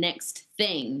to that next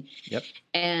thing?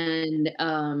 And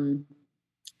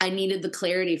I needed the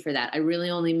clarity for that. I really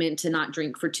only meant to not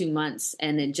drink for 2 months.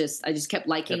 And I just kept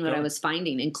liking what I was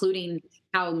finding, including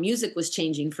how music was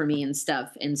changing for me and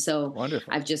stuff. And so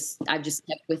I've just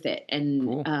kept with it.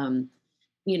 And,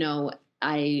 you know,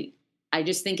 I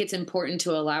just think it's important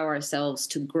to allow ourselves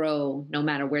to grow no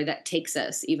matter where that takes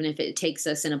us, even if it takes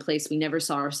us in a place we never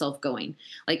saw ourselves going.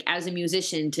 Like as a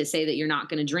musician, to say that you're not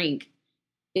going to drink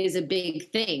is a big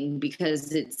thing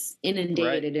because it's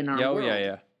inundated in our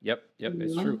world. Yep.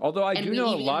 It's true. Although I do know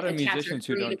a lot of musicians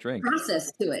who don't drink.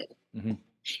 Process to it.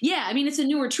 Yeah. I mean, it's a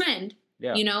newer trend.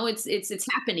 You know, it's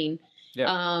happening.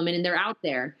 And they're out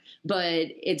there, but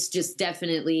it's just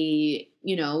definitely,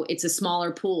 you know, it's a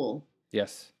smaller pool.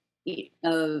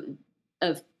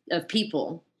 Of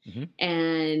people.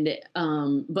 And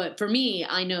but for me,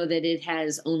 I know that it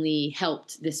has only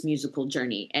helped this musical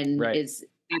journey and is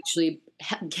actually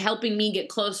helping me get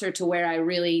closer to where I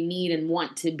really need and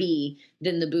want to be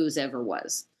than the booze ever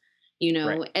was, you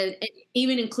know, and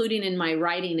even including in my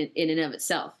writing in and of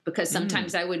itself, because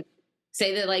sometimes I would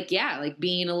say that like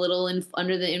being a little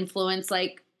under the influence,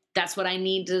 like that's what I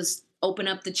need to open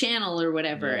up the channel or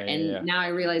whatever. Now I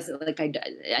realize that like I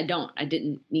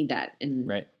didn't need that. And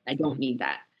I don't need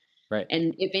that.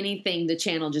 And if anything, the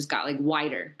channel just got like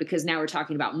wider because now we're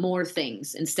talking about more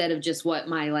things instead of just what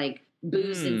my like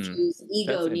booze infused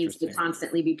ego needs to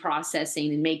constantly be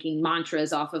processing and making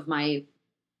mantras off of my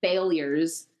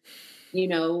failures. You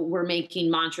know, we're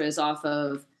making mantras off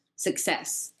of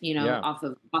success, you know, off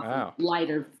of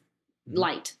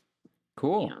light.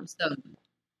 Cool. You know, so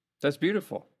that's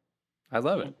beautiful. I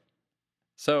love it.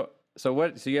 So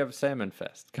you have Salmon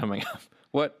Fest coming up.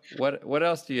 What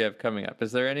else do you have coming up?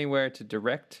 Is there anywhere to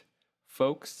direct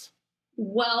folks?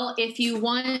 Well, if you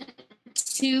want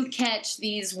to catch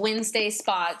these Wednesday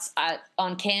spots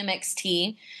on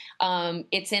KMXT,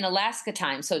 it's in Alaska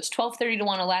time. So it's 12:30 to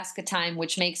 1 Alaska time,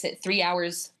 which makes it 3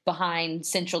 hours behind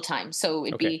Central time. So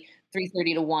it'd be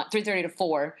 3:30 to 1, 3:30 to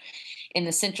 4. in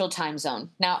the Central Time Zone.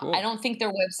 Now, cool. I don't think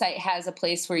their website has a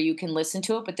place where you can listen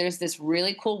to it, but there's this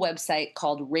really cool website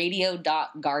called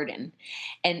radio.garden,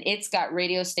 and it's got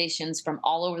radio stations from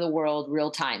all over the world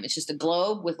real time. It's just a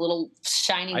globe with little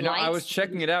shining lights. I was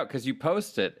checking it out because you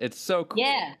post it. It's so cool.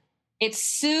 Yeah. It's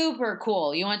super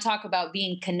cool. You want to talk about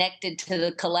being connected to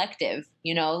the collective,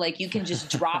 you know, like you can just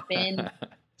drop in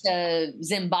to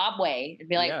Zimbabwe and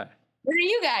be like, what are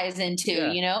you guys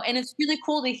into, you know? And it's really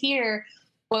cool to hear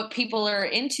what people are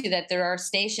into, that there are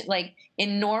stations, like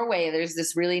in Norway, there's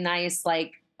this really nice,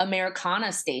 like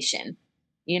Americana station,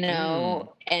 you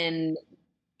know, and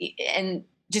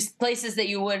just places that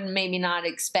you would maybe not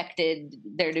expected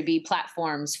there to be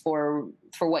platforms for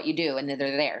what you do, and they're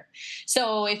there.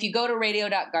 So if you go to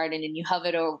radio.garden and you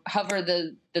hover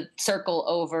the circle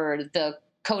over the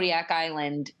Kodiak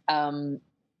Island,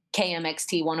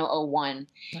 KMXT 1001,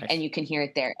 nice. And you can hear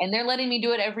it there. And they're letting me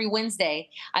do it every Wednesday.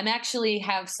 I'm actually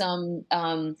have some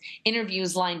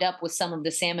interviews lined up with some of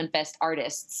the Salmon Fest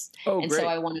artists. And great. So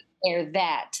I want to air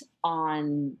that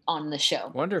on the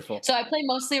show. Wonderful. So I play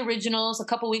mostly originals. A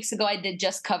couple weeks ago I did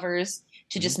just covers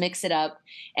to just mix it up.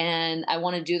 And I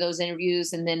want to do those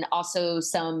interviews, and then also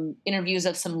some interviews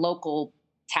of some local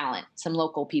talent, some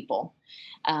local people.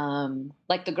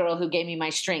 Like the girl who gave me my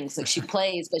strings, like she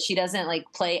plays, but she doesn't like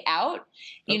play out,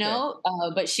 you know,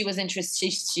 but she was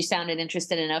interested. She sounded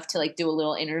interested enough to like do a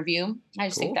little interview. I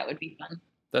just think that would be fun.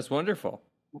 That's wonderful.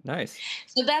 Nice.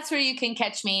 So that's where you can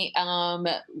catch me,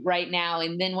 right now.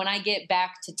 And then when I get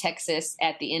back to Texas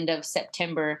at the end of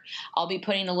September, I'll be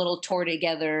putting a little tour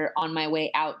together on my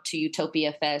way out to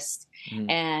Utopia Fest.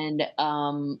 And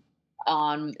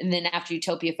then after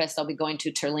Utopia Fest, I'll be going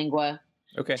to Terlingua.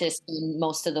 To spend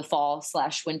most of the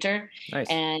fall/winter. Nice.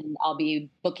 And I'll be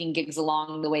booking gigs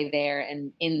along the way there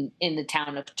and in the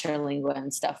town of Terlingua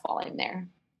and stuff while I'm there.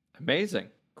 Amazing.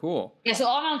 Cool. Yeah, so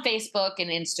I'm on Facebook and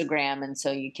Instagram, and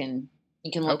so you can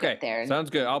look up there. Sounds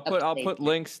good. I'll put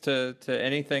links to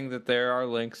anything that there are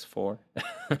links for.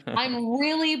 I'm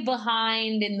really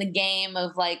behind in the game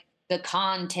of like the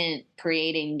content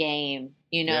creating game,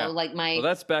 you know, like my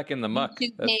that's back in the muck.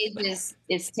 YouTube page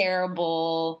is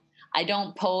terrible. I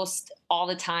don't post all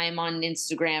the time on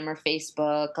Instagram or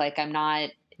Facebook. Like I'm not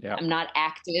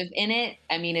active in it.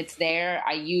 I mean, it's there.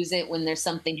 I use it when there's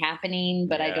something happening,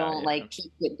 but I don't like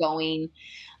keep it going.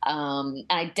 And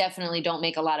I definitely don't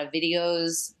make a lot of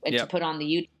videos to put on the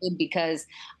YouTube because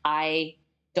I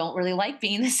don't really like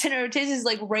being the center of attention. Is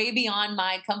like way beyond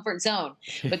my comfort zone.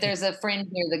 But there's a friend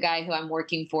here, the guy who I'm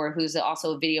working for, who's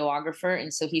also a videographer.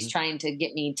 And so he's trying to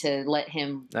get me to let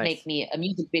him make me a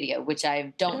music video, which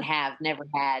I don't have, never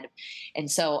had. And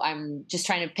so I'm just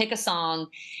trying to pick a song,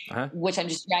 which I'm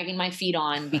just dragging my feet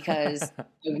on because I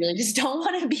really just don't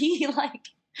want to be like,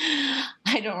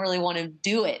 I don't really want to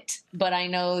do it, but I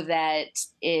know that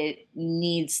it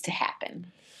needs to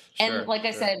happen. And like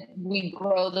I said, we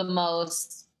grow the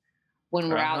most when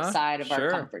we're outside of our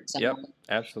comfort zone. Yep,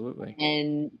 absolutely.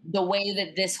 And the way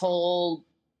that this whole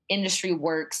industry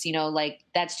works, you know, like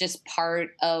that's just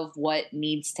part of what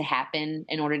needs to happen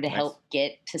in order to help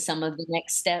get to some of the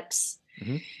next steps,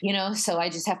 you know? So I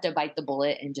just have to bite the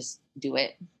bullet and just do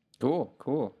it.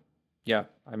 Cool. Yeah,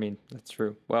 I mean, that's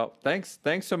true. Well, thanks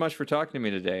so much for talking to me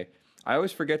today. I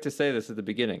always forget to say this at the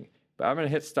beginning, but I'm going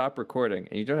to hit stop recording,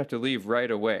 and you don't have to leave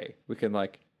right away. We can,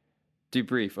 like,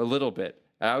 debrief a little bit.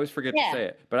 I always forget to say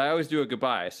it, but I always do a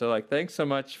goodbye. So, like, thanks so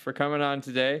much for coming on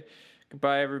today.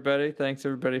 Goodbye, everybody. Thanks,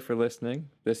 everybody, for listening.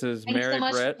 This is Mary Brett.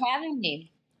 Thanks so much for having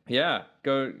me. Yeah,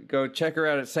 go check her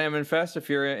out at Salmon Fest if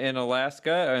you're in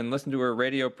Alaska, and listen to her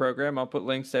radio program. I'll put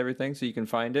links to everything so you can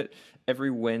find it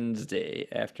every Wednesday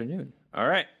afternoon. All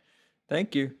right.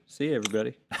 Thank you. See you,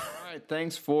 everybody. All right.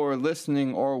 Thanks for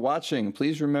listening or watching.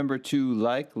 Please remember to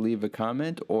like, leave a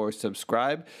comment, or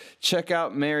subscribe. Check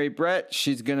out Mary Brett.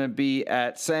 She's going to be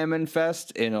at Salmon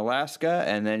Fest in Alaska,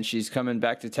 and then she's coming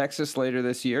back to Texas later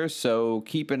this year, so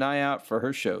keep an eye out for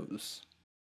her shows.